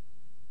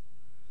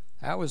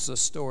 That was the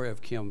story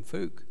of Kim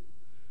Fook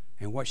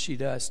and what she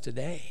does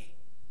today.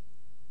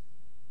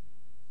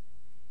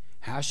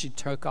 How she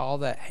took all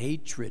that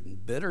hatred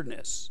and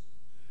bitterness,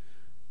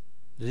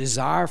 the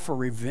desire for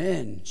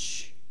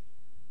revenge,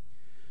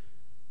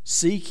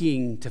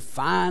 seeking to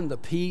find the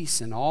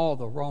peace in all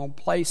the wrong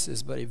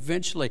places, but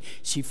eventually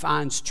she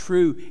finds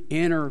true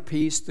inner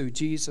peace through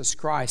Jesus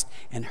Christ,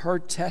 and her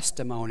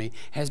testimony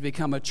has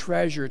become a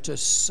treasure to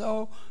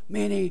so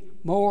many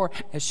more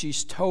as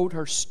she's told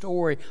her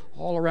story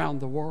all around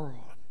the world.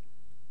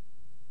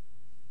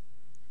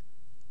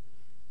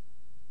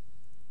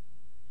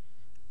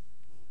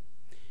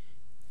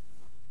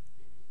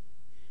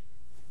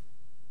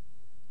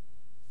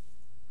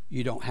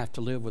 You don't have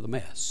to live with a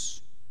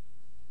mess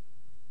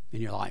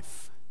in your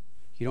life.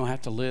 You don't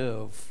have to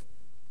live.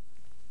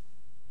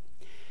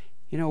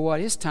 You know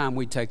what? It's time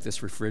we take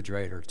this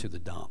refrigerator to the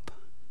dump.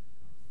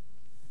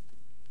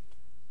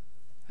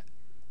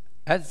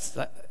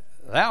 That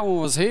one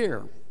was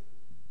here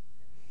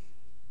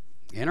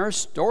in our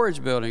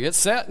storage building. It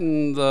sat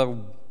in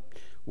the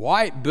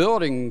white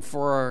building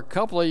for a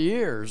couple of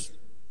years.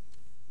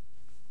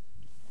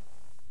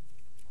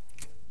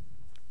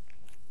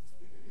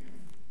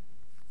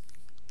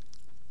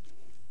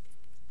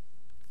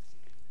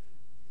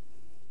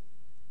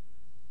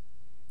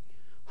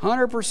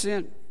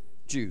 %100%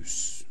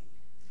 juice,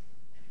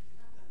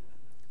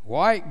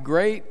 white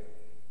grape,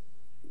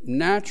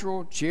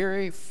 natural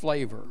cherry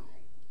flavor.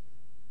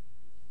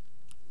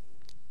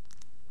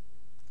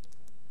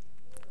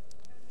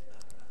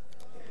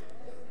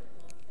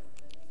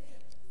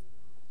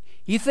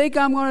 You think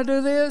I'm going to do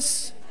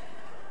this?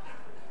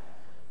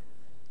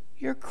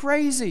 You're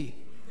crazy.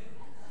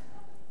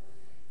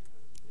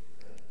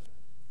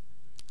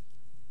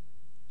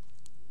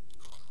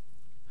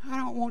 I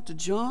don't want the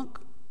junk.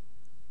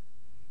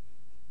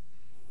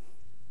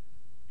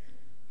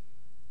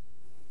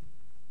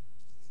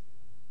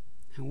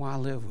 why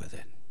live with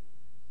it?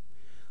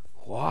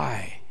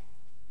 Why?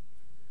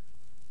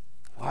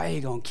 Why are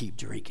you going to keep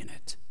drinking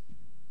it?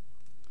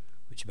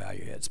 Would you bow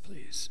your heads,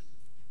 please?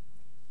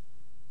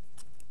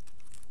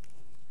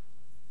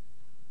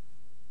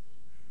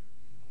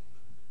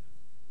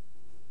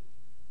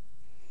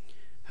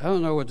 I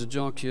don't know what the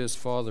junk is,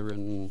 Father,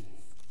 in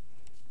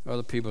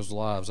other people's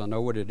lives. I know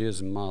what it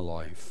is in my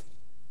life.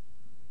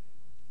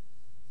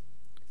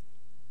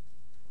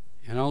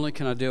 And only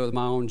can I deal with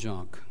my own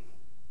junk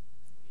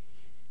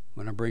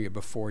when I bring it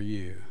before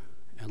you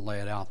and lay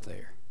it out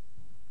there.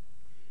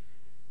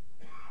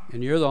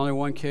 And you're the only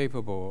one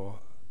capable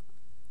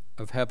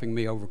of helping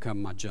me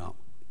overcome my junk,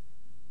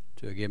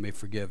 to give me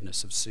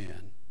forgiveness of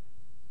sin,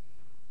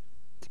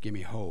 to give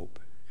me hope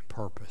and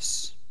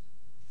purpose.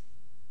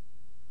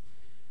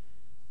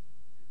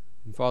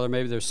 And Father,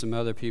 maybe there's some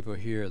other people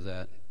here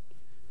that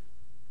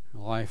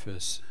life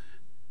is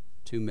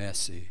too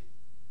messy,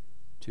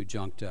 too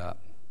junked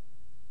up,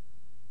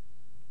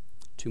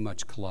 too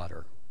much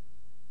clutter,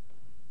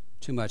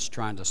 too much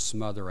trying to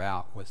smother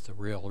out what the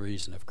real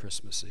reason of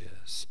Christmas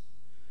is.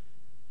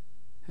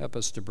 Help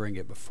us to bring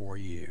it before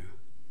you.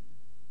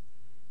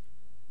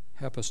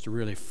 Help us to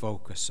really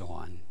focus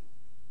on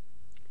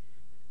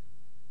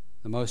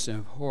the most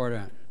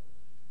important,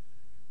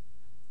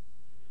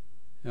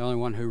 the only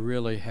one who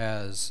really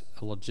has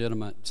a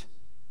legitimate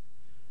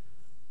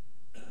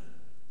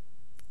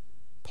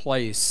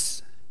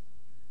place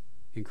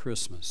in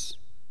Christmas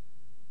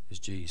is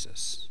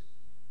Jesus.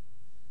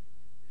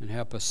 And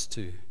help us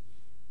to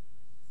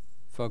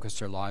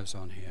focus our lives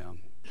on him.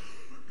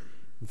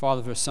 And Father,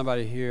 if there's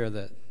somebody here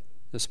that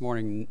this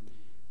morning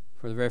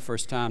for the very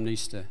first time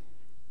needs to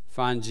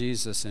find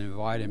Jesus and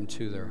invite him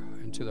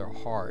into their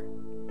heart,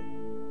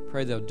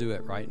 pray they'll do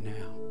it right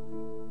now.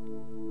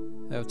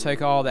 They'll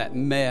take all that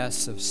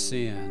mess of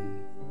sin,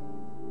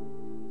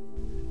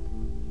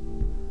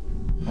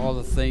 all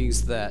the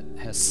things that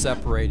has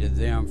separated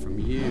them from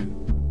you.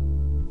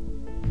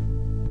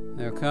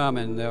 They'll come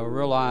and they'll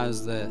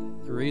realize that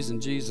the reason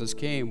Jesus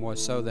came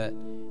was so that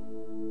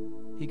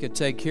he could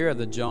take care of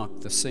the junk,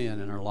 the sin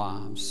in our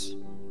lives.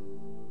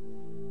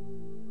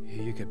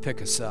 You could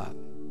pick us up,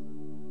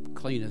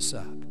 clean us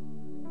up,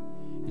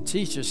 and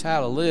teach us how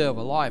to live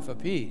a life of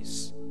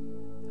peace,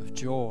 of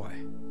joy,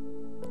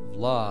 of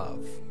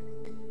love.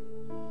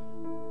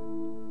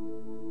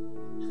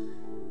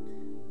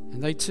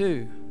 And they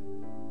too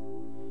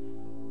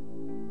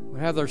would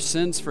have their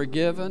sins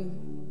forgiven,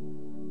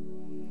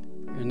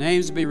 their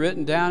names be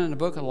written down in the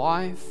book of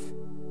life,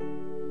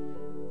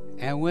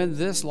 and when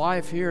this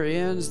life here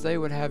ends, they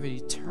would have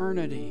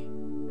eternity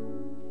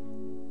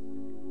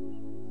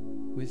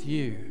with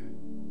you,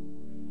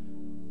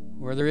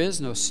 where there is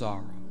no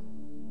sorrow,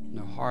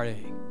 no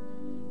heartache,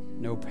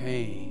 no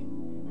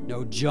pain,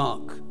 no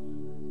junk.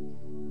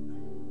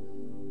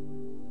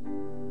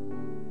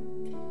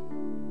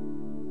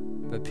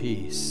 But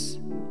peace.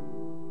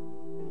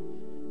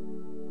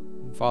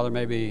 And Father,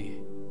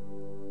 maybe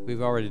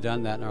we've already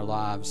done that in our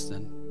lives,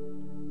 then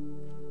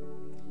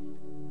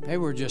maybe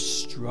we're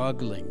just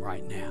struggling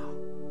right now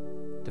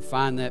to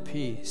find that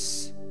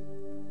peace.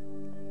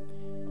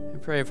 And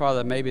pray,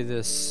 Father, maybe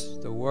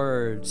the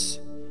words,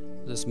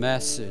 this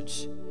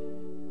message,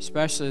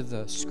 especially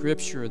the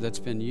scripture that's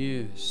been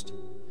used,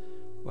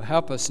 will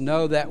help us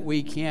know that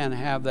we can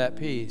have that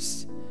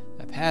peace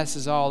that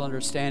passes all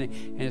understanding.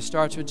 And it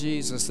starts with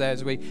Jesus, that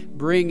as we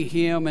bring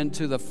him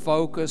into the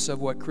focus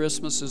of what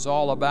Christmas is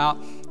all about,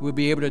 we'll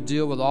be able to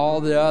deal with all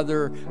the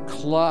other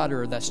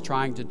clutter that's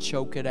trying to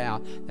choke it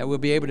out, that we'll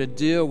be able to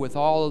deal with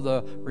all of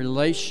the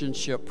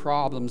relationship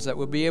problems, that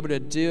we'll be able to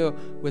deal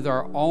with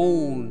our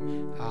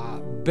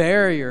own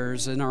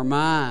barriers in our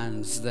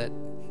minds that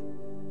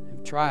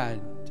have tried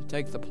to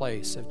take the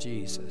place of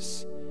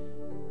Jesus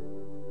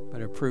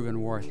but have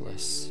proven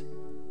worthless.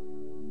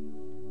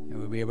 And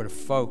we'll be able to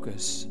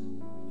focus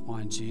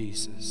on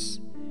Jesus.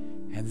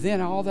 And then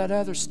all that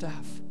other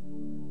stuff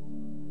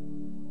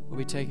will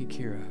be taken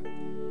care of.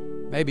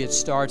 Maybe it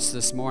starts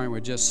this morning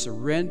with just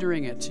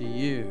surrendering it to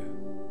you.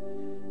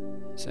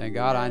 Saying,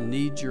 God, I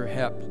need your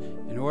help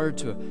in order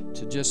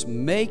to just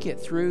make it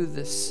through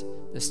this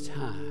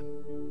time.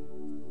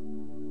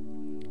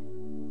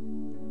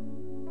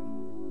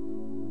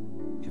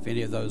 If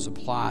any of those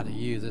apply to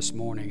you this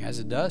morning, as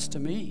it does to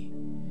me,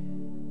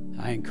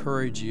 I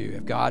encourage you,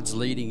 if God's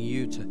leading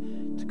you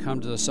to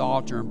come to this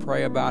altar and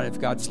pray about it, if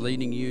God's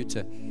leading you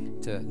to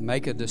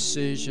make a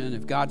decision,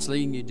 if God's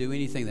leading you to do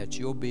anything, that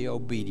you'll be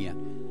obedient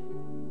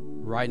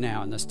right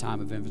now in this time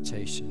of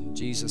invitation.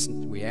 Jesus,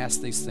 we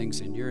ask these things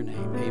in your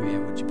name.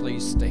 Amen. Would you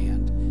please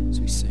stand as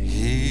we sing?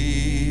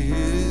 He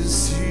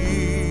is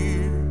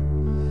here.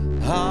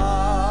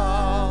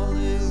 Hallelujah.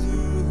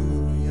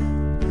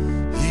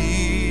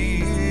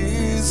 He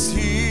is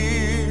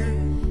here.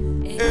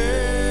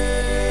 Amen.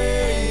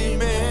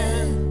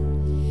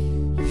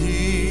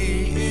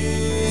 He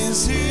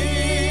is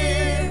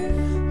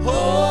here.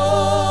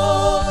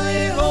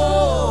 Holy,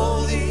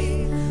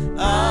 holy,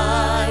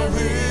 I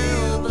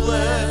will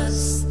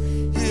bless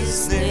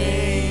his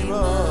name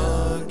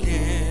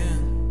again.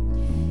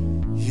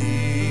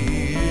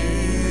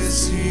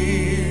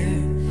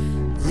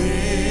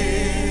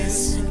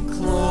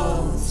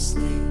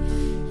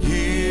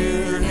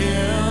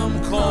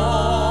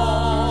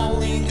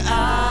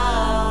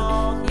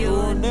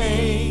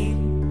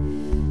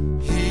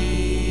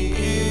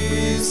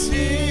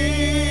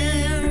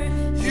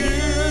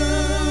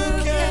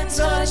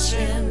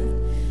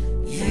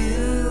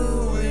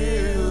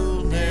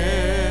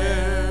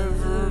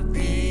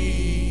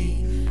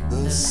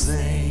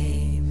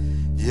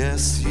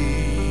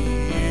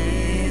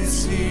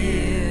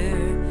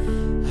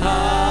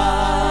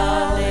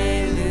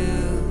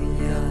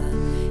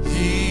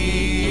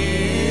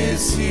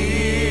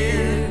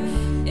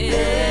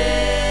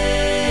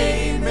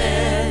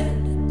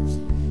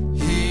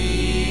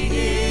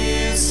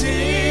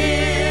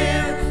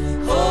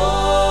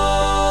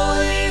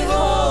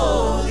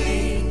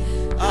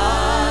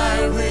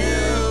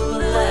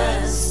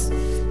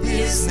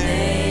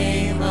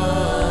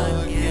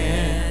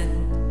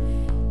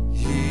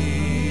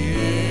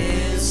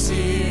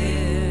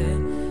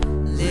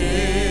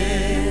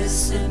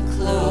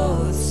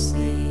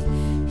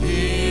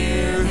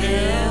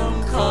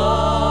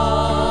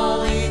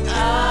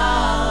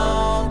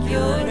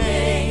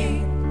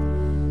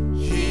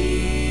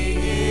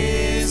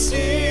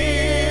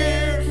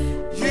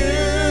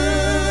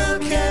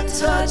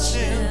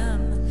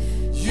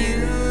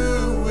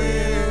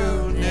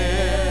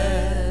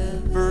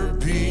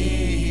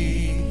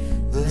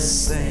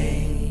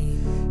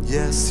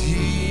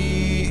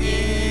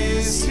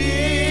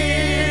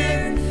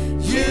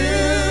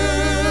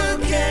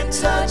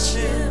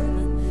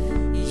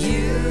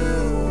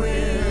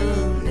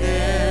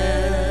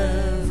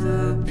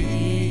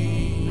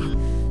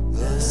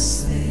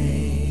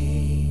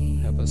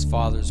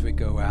 Father, as we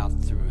go out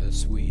through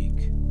this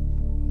week,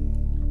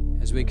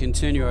 as we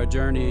continue our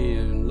journey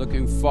and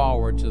looking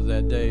forward to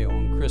that day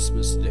on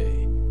Christmas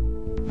Day,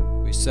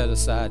 we set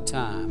aside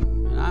time.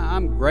 And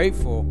I'm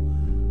grateful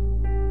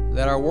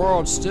that our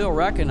world still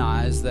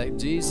recognizes that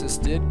Jesus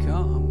did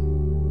come.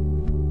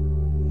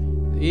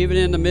 Even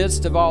in the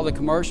midst of all the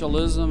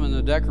commercialism and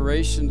the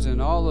decorations and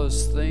all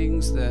those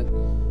things that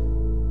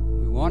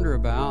we wonder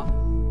about,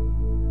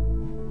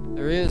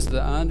 there is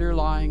the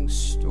underlying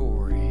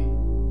story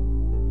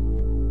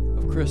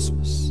of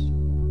Christmas,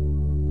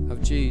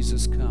 of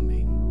Jesus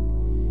coming.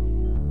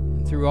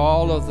 And through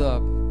all of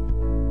the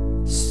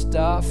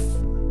stuff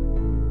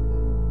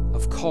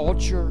of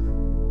culture,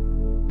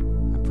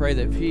 I pray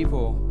that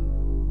people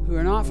who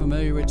are not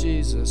familiar with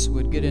Jesus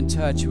would get in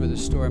touch with the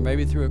story,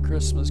 maybe through a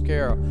Christmas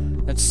carol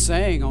that's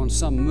sang on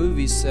some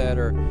movie set,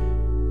 or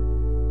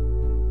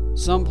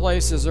some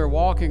places they're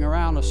walking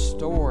around a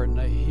store and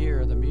they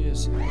hear the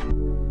music,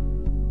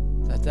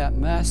 that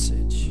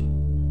message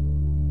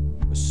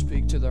will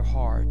speak to their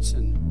hearts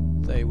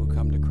and they will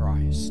come to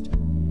Christ.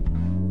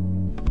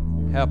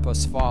 Help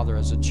us, Father,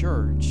 as a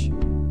church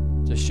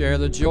to share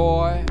the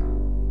joy,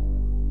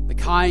 the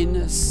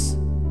kindness,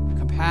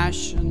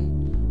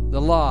 compassion, the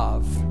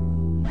love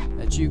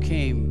that you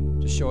came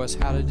to show us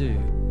how to do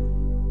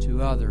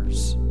to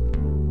others.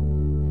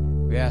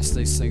 We ask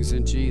these things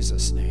in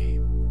Jesus'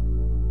 name.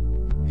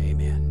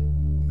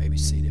 Amen. You may be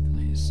seated,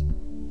 please.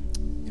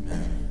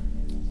 Amen.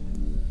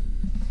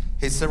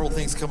 Hey, several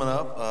things coming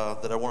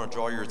up that I want to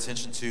draw your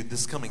attention to.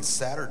 This coming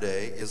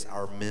Saturday is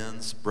our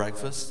men's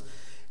breakfast.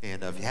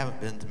 And if you haven't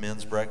been to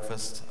men's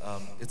breakfast,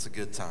 it's a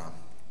good time.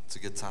 It's a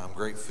good time.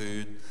 Great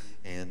food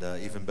and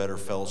even better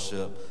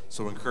fellowship.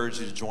 So I encourage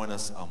you to join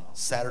us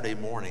Saturday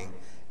morning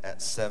at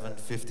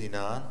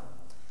 7:59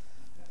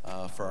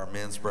 for our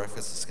men's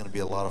breakfast. It's going to be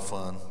a lot of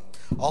fun.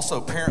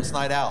 Also, Parents'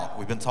 Night Out.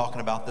 We've been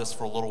talking about this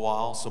for a little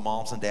while. So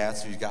moms and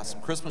dads, if you've got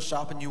some Christmas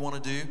shopping you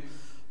want to do,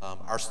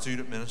 our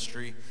student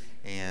ministry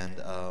and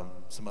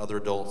some other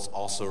adults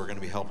also are going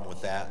to be helping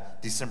with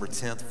that. December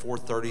 10th,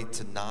 4:30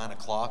 to 9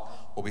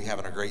 o'clock. We'll be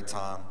having a great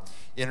time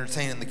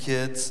entertaining the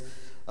kids.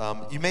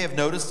 You may have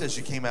noticed as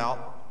you came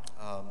out,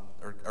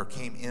 or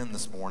came in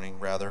this morning,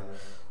 rather,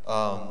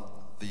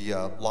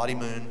 the Lottie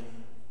Moon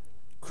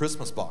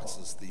Christmas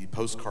boxes, the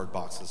postcard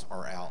boxes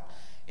are out.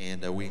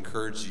 And we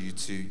encourage you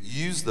to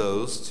use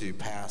those to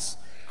pass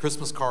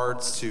Christmas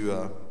cards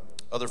to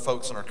other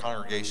folks in our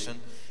congregation.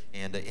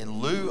 And in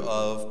lieu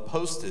of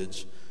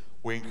postage,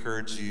 we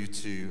encourage you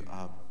to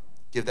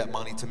give that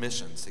money to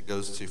missions. It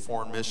goes to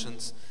foreign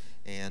missions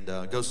and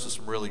goes to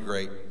some really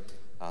great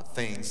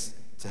things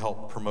to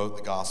help promote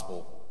the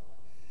gospel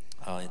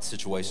in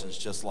situations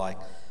just like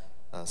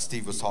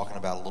Steve was talking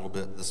about a little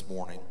bit this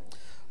morning.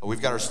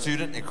 We've got our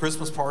student and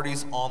Christmas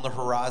parties on the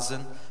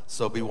horizon,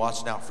 so be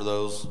watching out for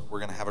those. We're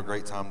going to have a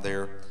great time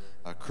there.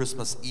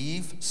 Christmas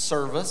Eve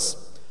service,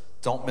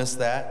 don't miss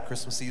that.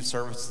 Christmas Eve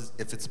service,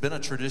 if it's been a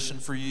tradition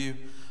for you,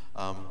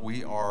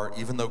 we are,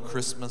 even though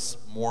Christmas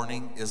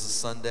morning is a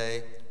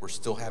Sunday, we're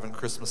still having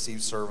Christmas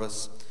Eve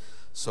service,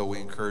 so we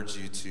encourage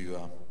you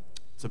to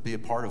be a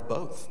part of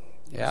both.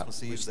 Yeah,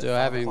 we're still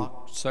having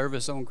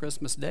service on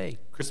Christmas Day.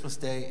 Christmas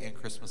Day and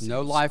Christmas Eve.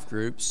 No life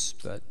groups,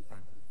 but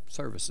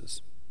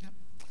services. Yep.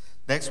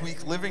 Next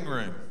week, living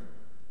room.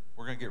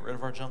 We're going to get rid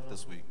of our junk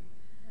this week.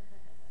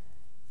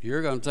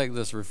 You're going to take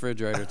this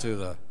refrigerator to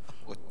the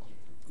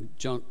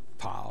junk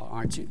pile,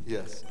 aren't you?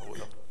 Yes, I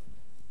will.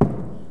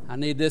 I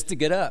need this to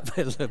get up,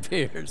 it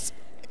appears.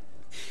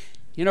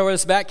 You know where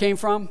this bat came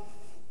from?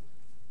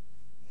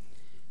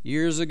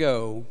 Years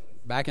ago,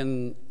 back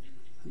in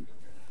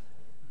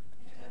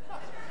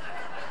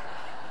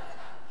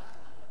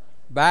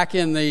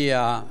the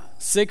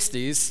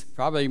 60s,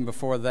 probably even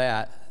before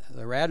that,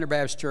 the Radnor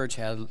Baptist Church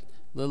had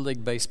Little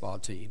League baseball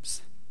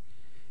teams.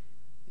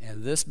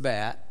 And this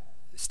bat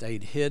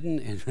stayed hidden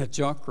in a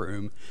junk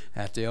room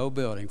at the old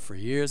building for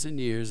years and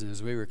years. And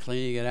as we were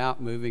cleaning it out,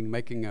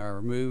 making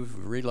our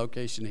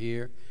relocation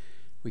here,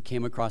 we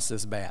came across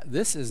this bat.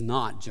 This is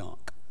not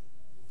junk.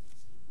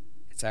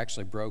 It's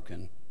actually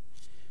broken.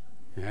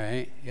 All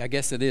right? I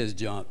guess it is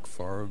junk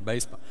for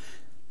baseball,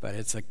 but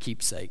it's a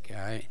keepsake.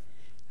 All right?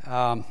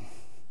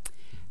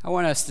 I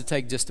want us to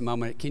take just a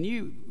moment. Can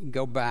you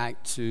go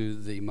back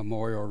to the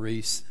memorial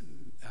wreath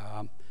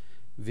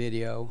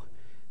video?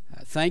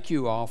 Thank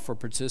you all for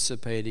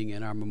participating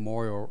in our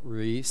memorial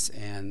wreaths,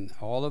 and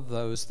all of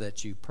those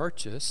that you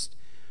purchased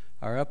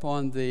are up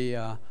on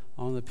the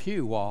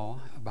pew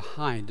wall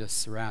behind us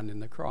surrounding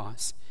the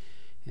cross.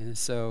 And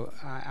so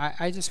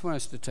I just want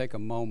us to take a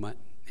moment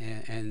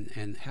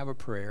and have a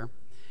prayer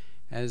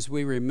as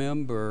we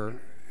remember,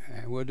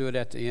 and we'll do it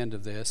at the end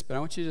of this, but I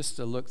want you just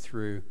to look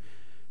through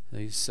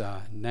these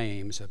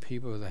names of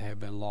people that have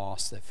been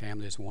lost that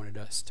families wanted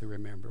us to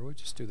remember. We'll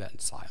just do that in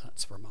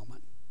silence for a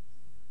moment.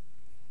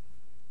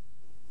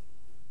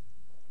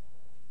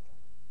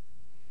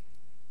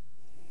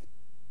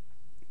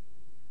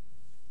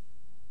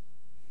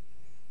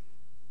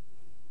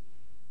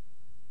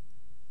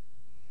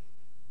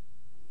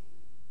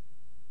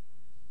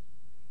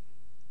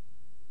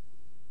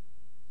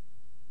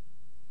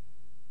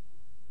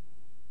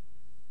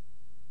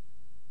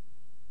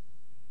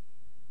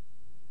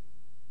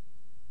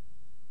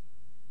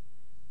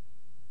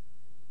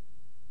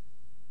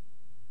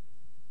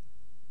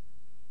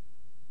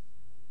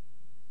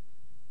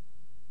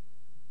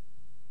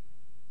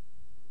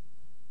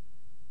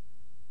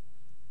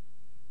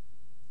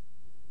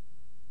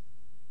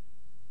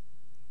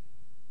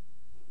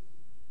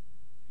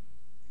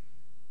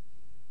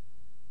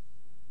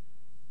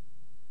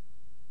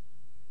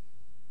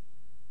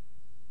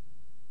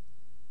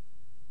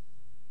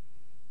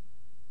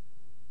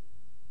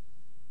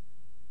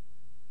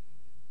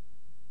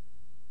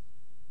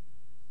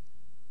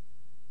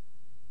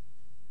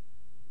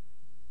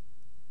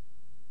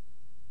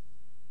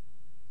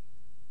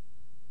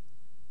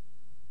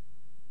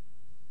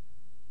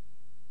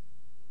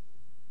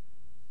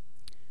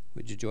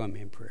 Would you join me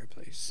in prayer,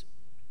 please?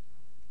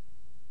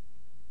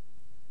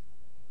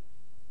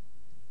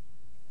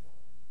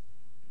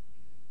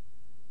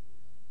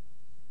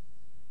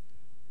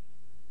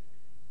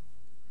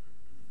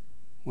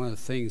 One of the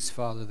things,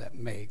 Father, that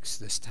makes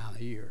this time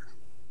of year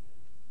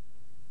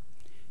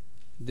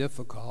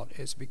difficult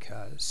is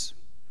because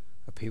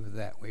of people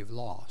that we've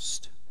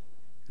lost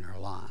in our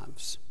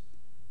lives.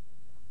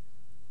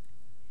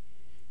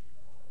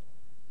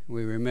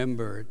 We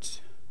remembered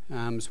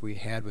times we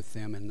had with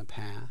them in the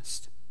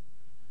past.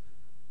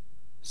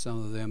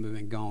 Some of them have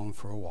been gone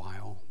for a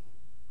while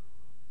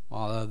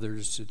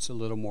others it's a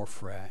little more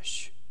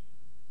fresh.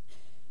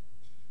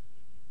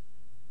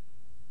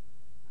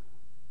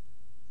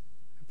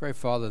 I pray,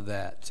 Father,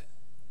 that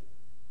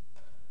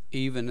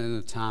even in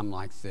a time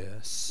like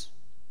this,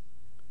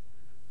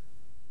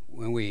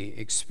 when we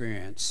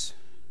experience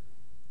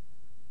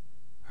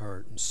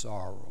hurt and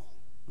sorrow,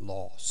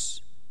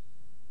 loss,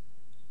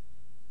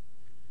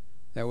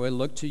 that we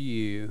look to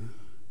you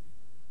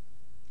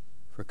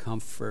for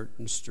comfort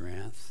and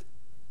strength.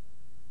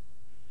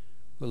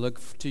 We look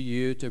to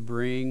you to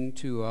bring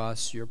to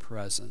us your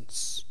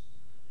presence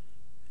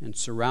and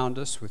surround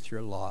us with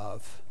your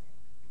love,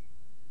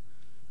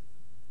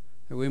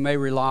 that we may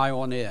rely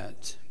on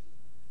it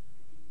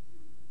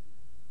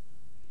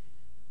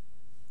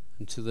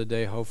until the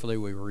day, hopefully,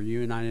 we were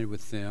reunited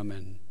with them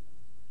in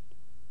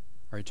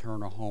our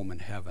eternal home in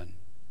heaven.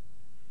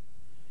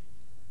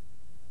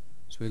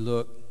 As we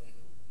look,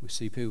 we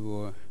see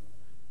people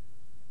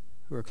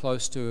who are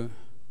close to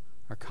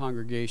our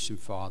congregation,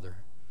 Father.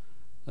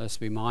 Let us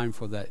be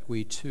mindful that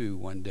we too,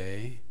 one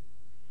day,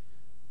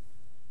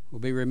 will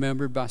be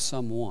remembered by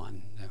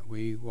someone, that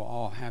we will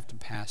all have to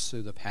pass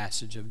through the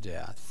passage of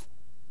death,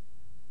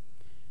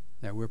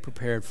 that we're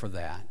prepared for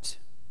that.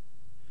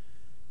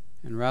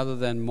 And rather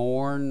than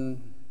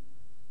mourn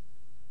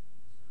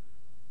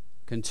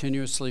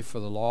continuously for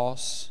the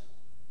loss,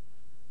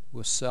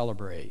 we'll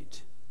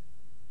celebrate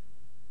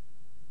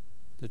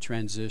the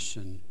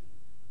transition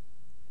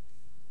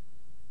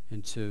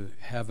into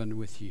heaven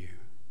with you.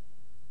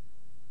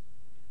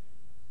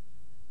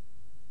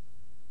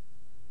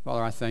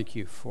 Father, I thank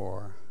you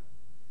for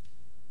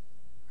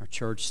our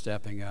church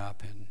stepping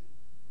up and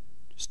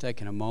just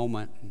taking a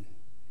moment and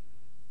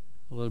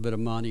a little bit of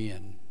money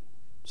and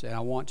say, I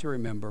want to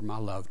remember my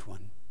loved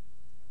one.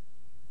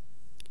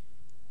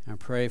 And I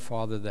pray,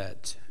 Father,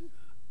 that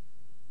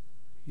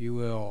you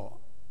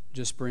will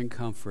just bring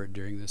comfort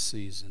during this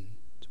season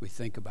as we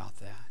think about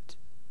that.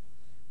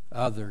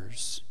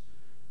 Others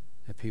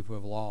that people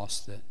have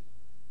lost that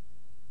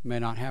may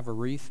not have a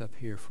wreath up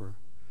here for,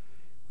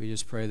 we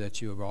just pray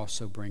that you will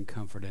also bring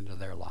comfort into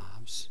their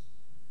lives.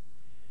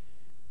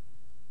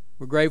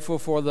 We're grateful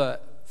for the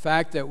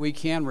fact that we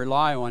can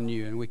rely on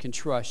you and we can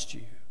trust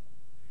you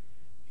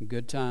in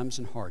good times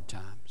and hard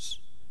times.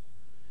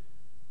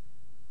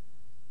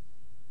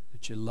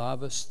 That you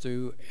love us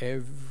through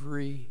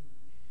every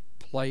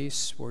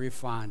place where we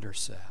find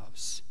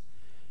ourselves.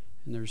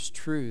 And there's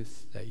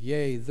truth that,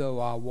 yea, though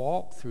I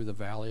walk through the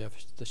valley of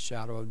the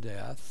shadow of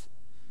death,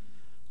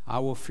 I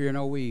will fear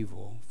no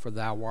evil, for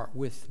thou art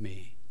with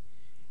me.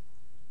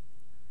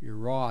 Your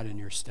rod and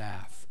your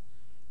staff,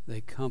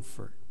 they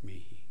comfort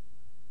me.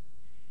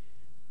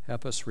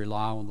 Help us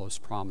rely on those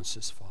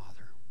promises,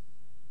 Father.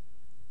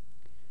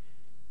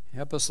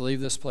 Help us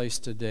leave this place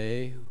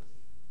today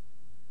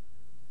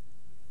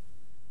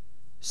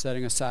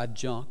setting aside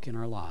junk in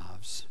our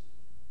lives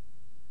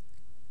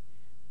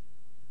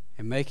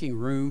and making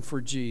room for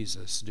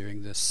Jesus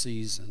during this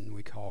season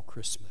we call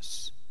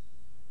Christmas,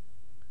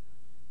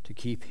 to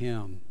keep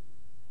him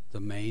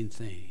the main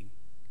thing.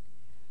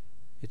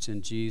 It's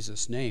in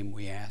Jesus' name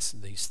we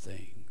ask these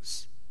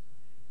things.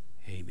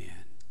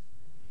 Amen.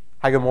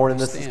 Hi, good morning.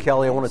 This is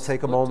Kelly. I want to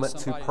take a moment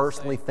to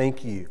personally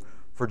thank you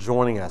for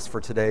joining us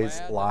for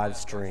today's live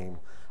stream.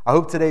 I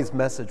hope today's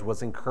message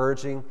was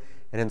encouraging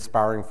and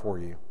inspiring for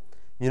you.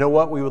 You know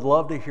what? We would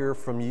love to hear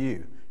from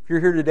you. If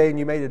you're here today and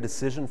you made a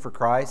decision for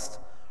Christ,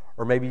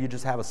 or maybe you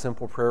just have a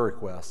simple prayer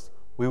request,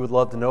 we would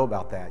love to know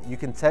about that. You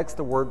can text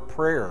the word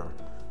prayer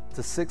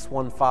to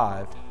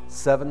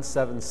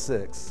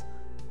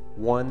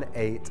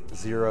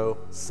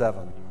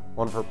 615-776-1807.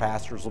 One of her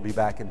pastors will be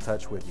back in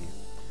touch with you.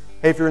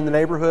 Hey, if you're in the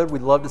neighborhood,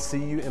 we'd love to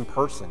see you in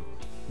person.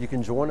 You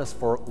can join us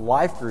for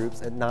life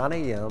groups at 9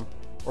 a.m.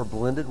 or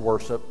blended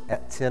worship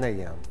at 10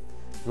 a.m.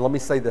 And let me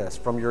say this,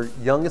 from your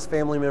youngest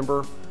family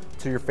member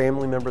to your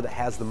family member that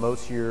has the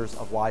most years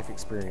of life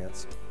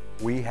experience,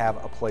 we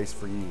have a place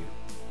for you.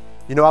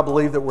 You know, I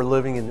believe that we're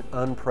living in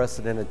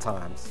unprecedented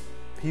times.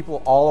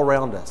 People all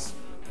around us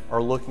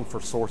are looking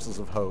for sources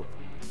of hope.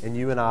 And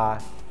you and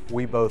I,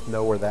 we both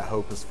know where that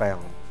hope is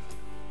found.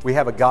 We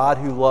have a God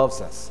who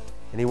loves us,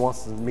 and he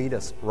wants to meet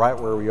us right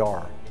where we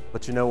are.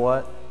 But you know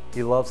what?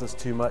 He loves us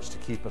too much to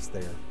keep us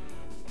there.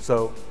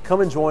 So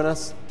come and join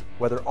us,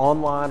 whether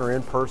online or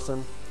in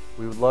person.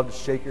 We would love to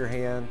shake your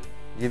hand,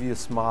 give you a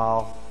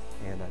smile,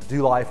 and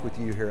do life with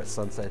you here at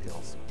Sunset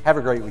Hills. Have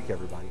a great week,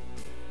 everybody.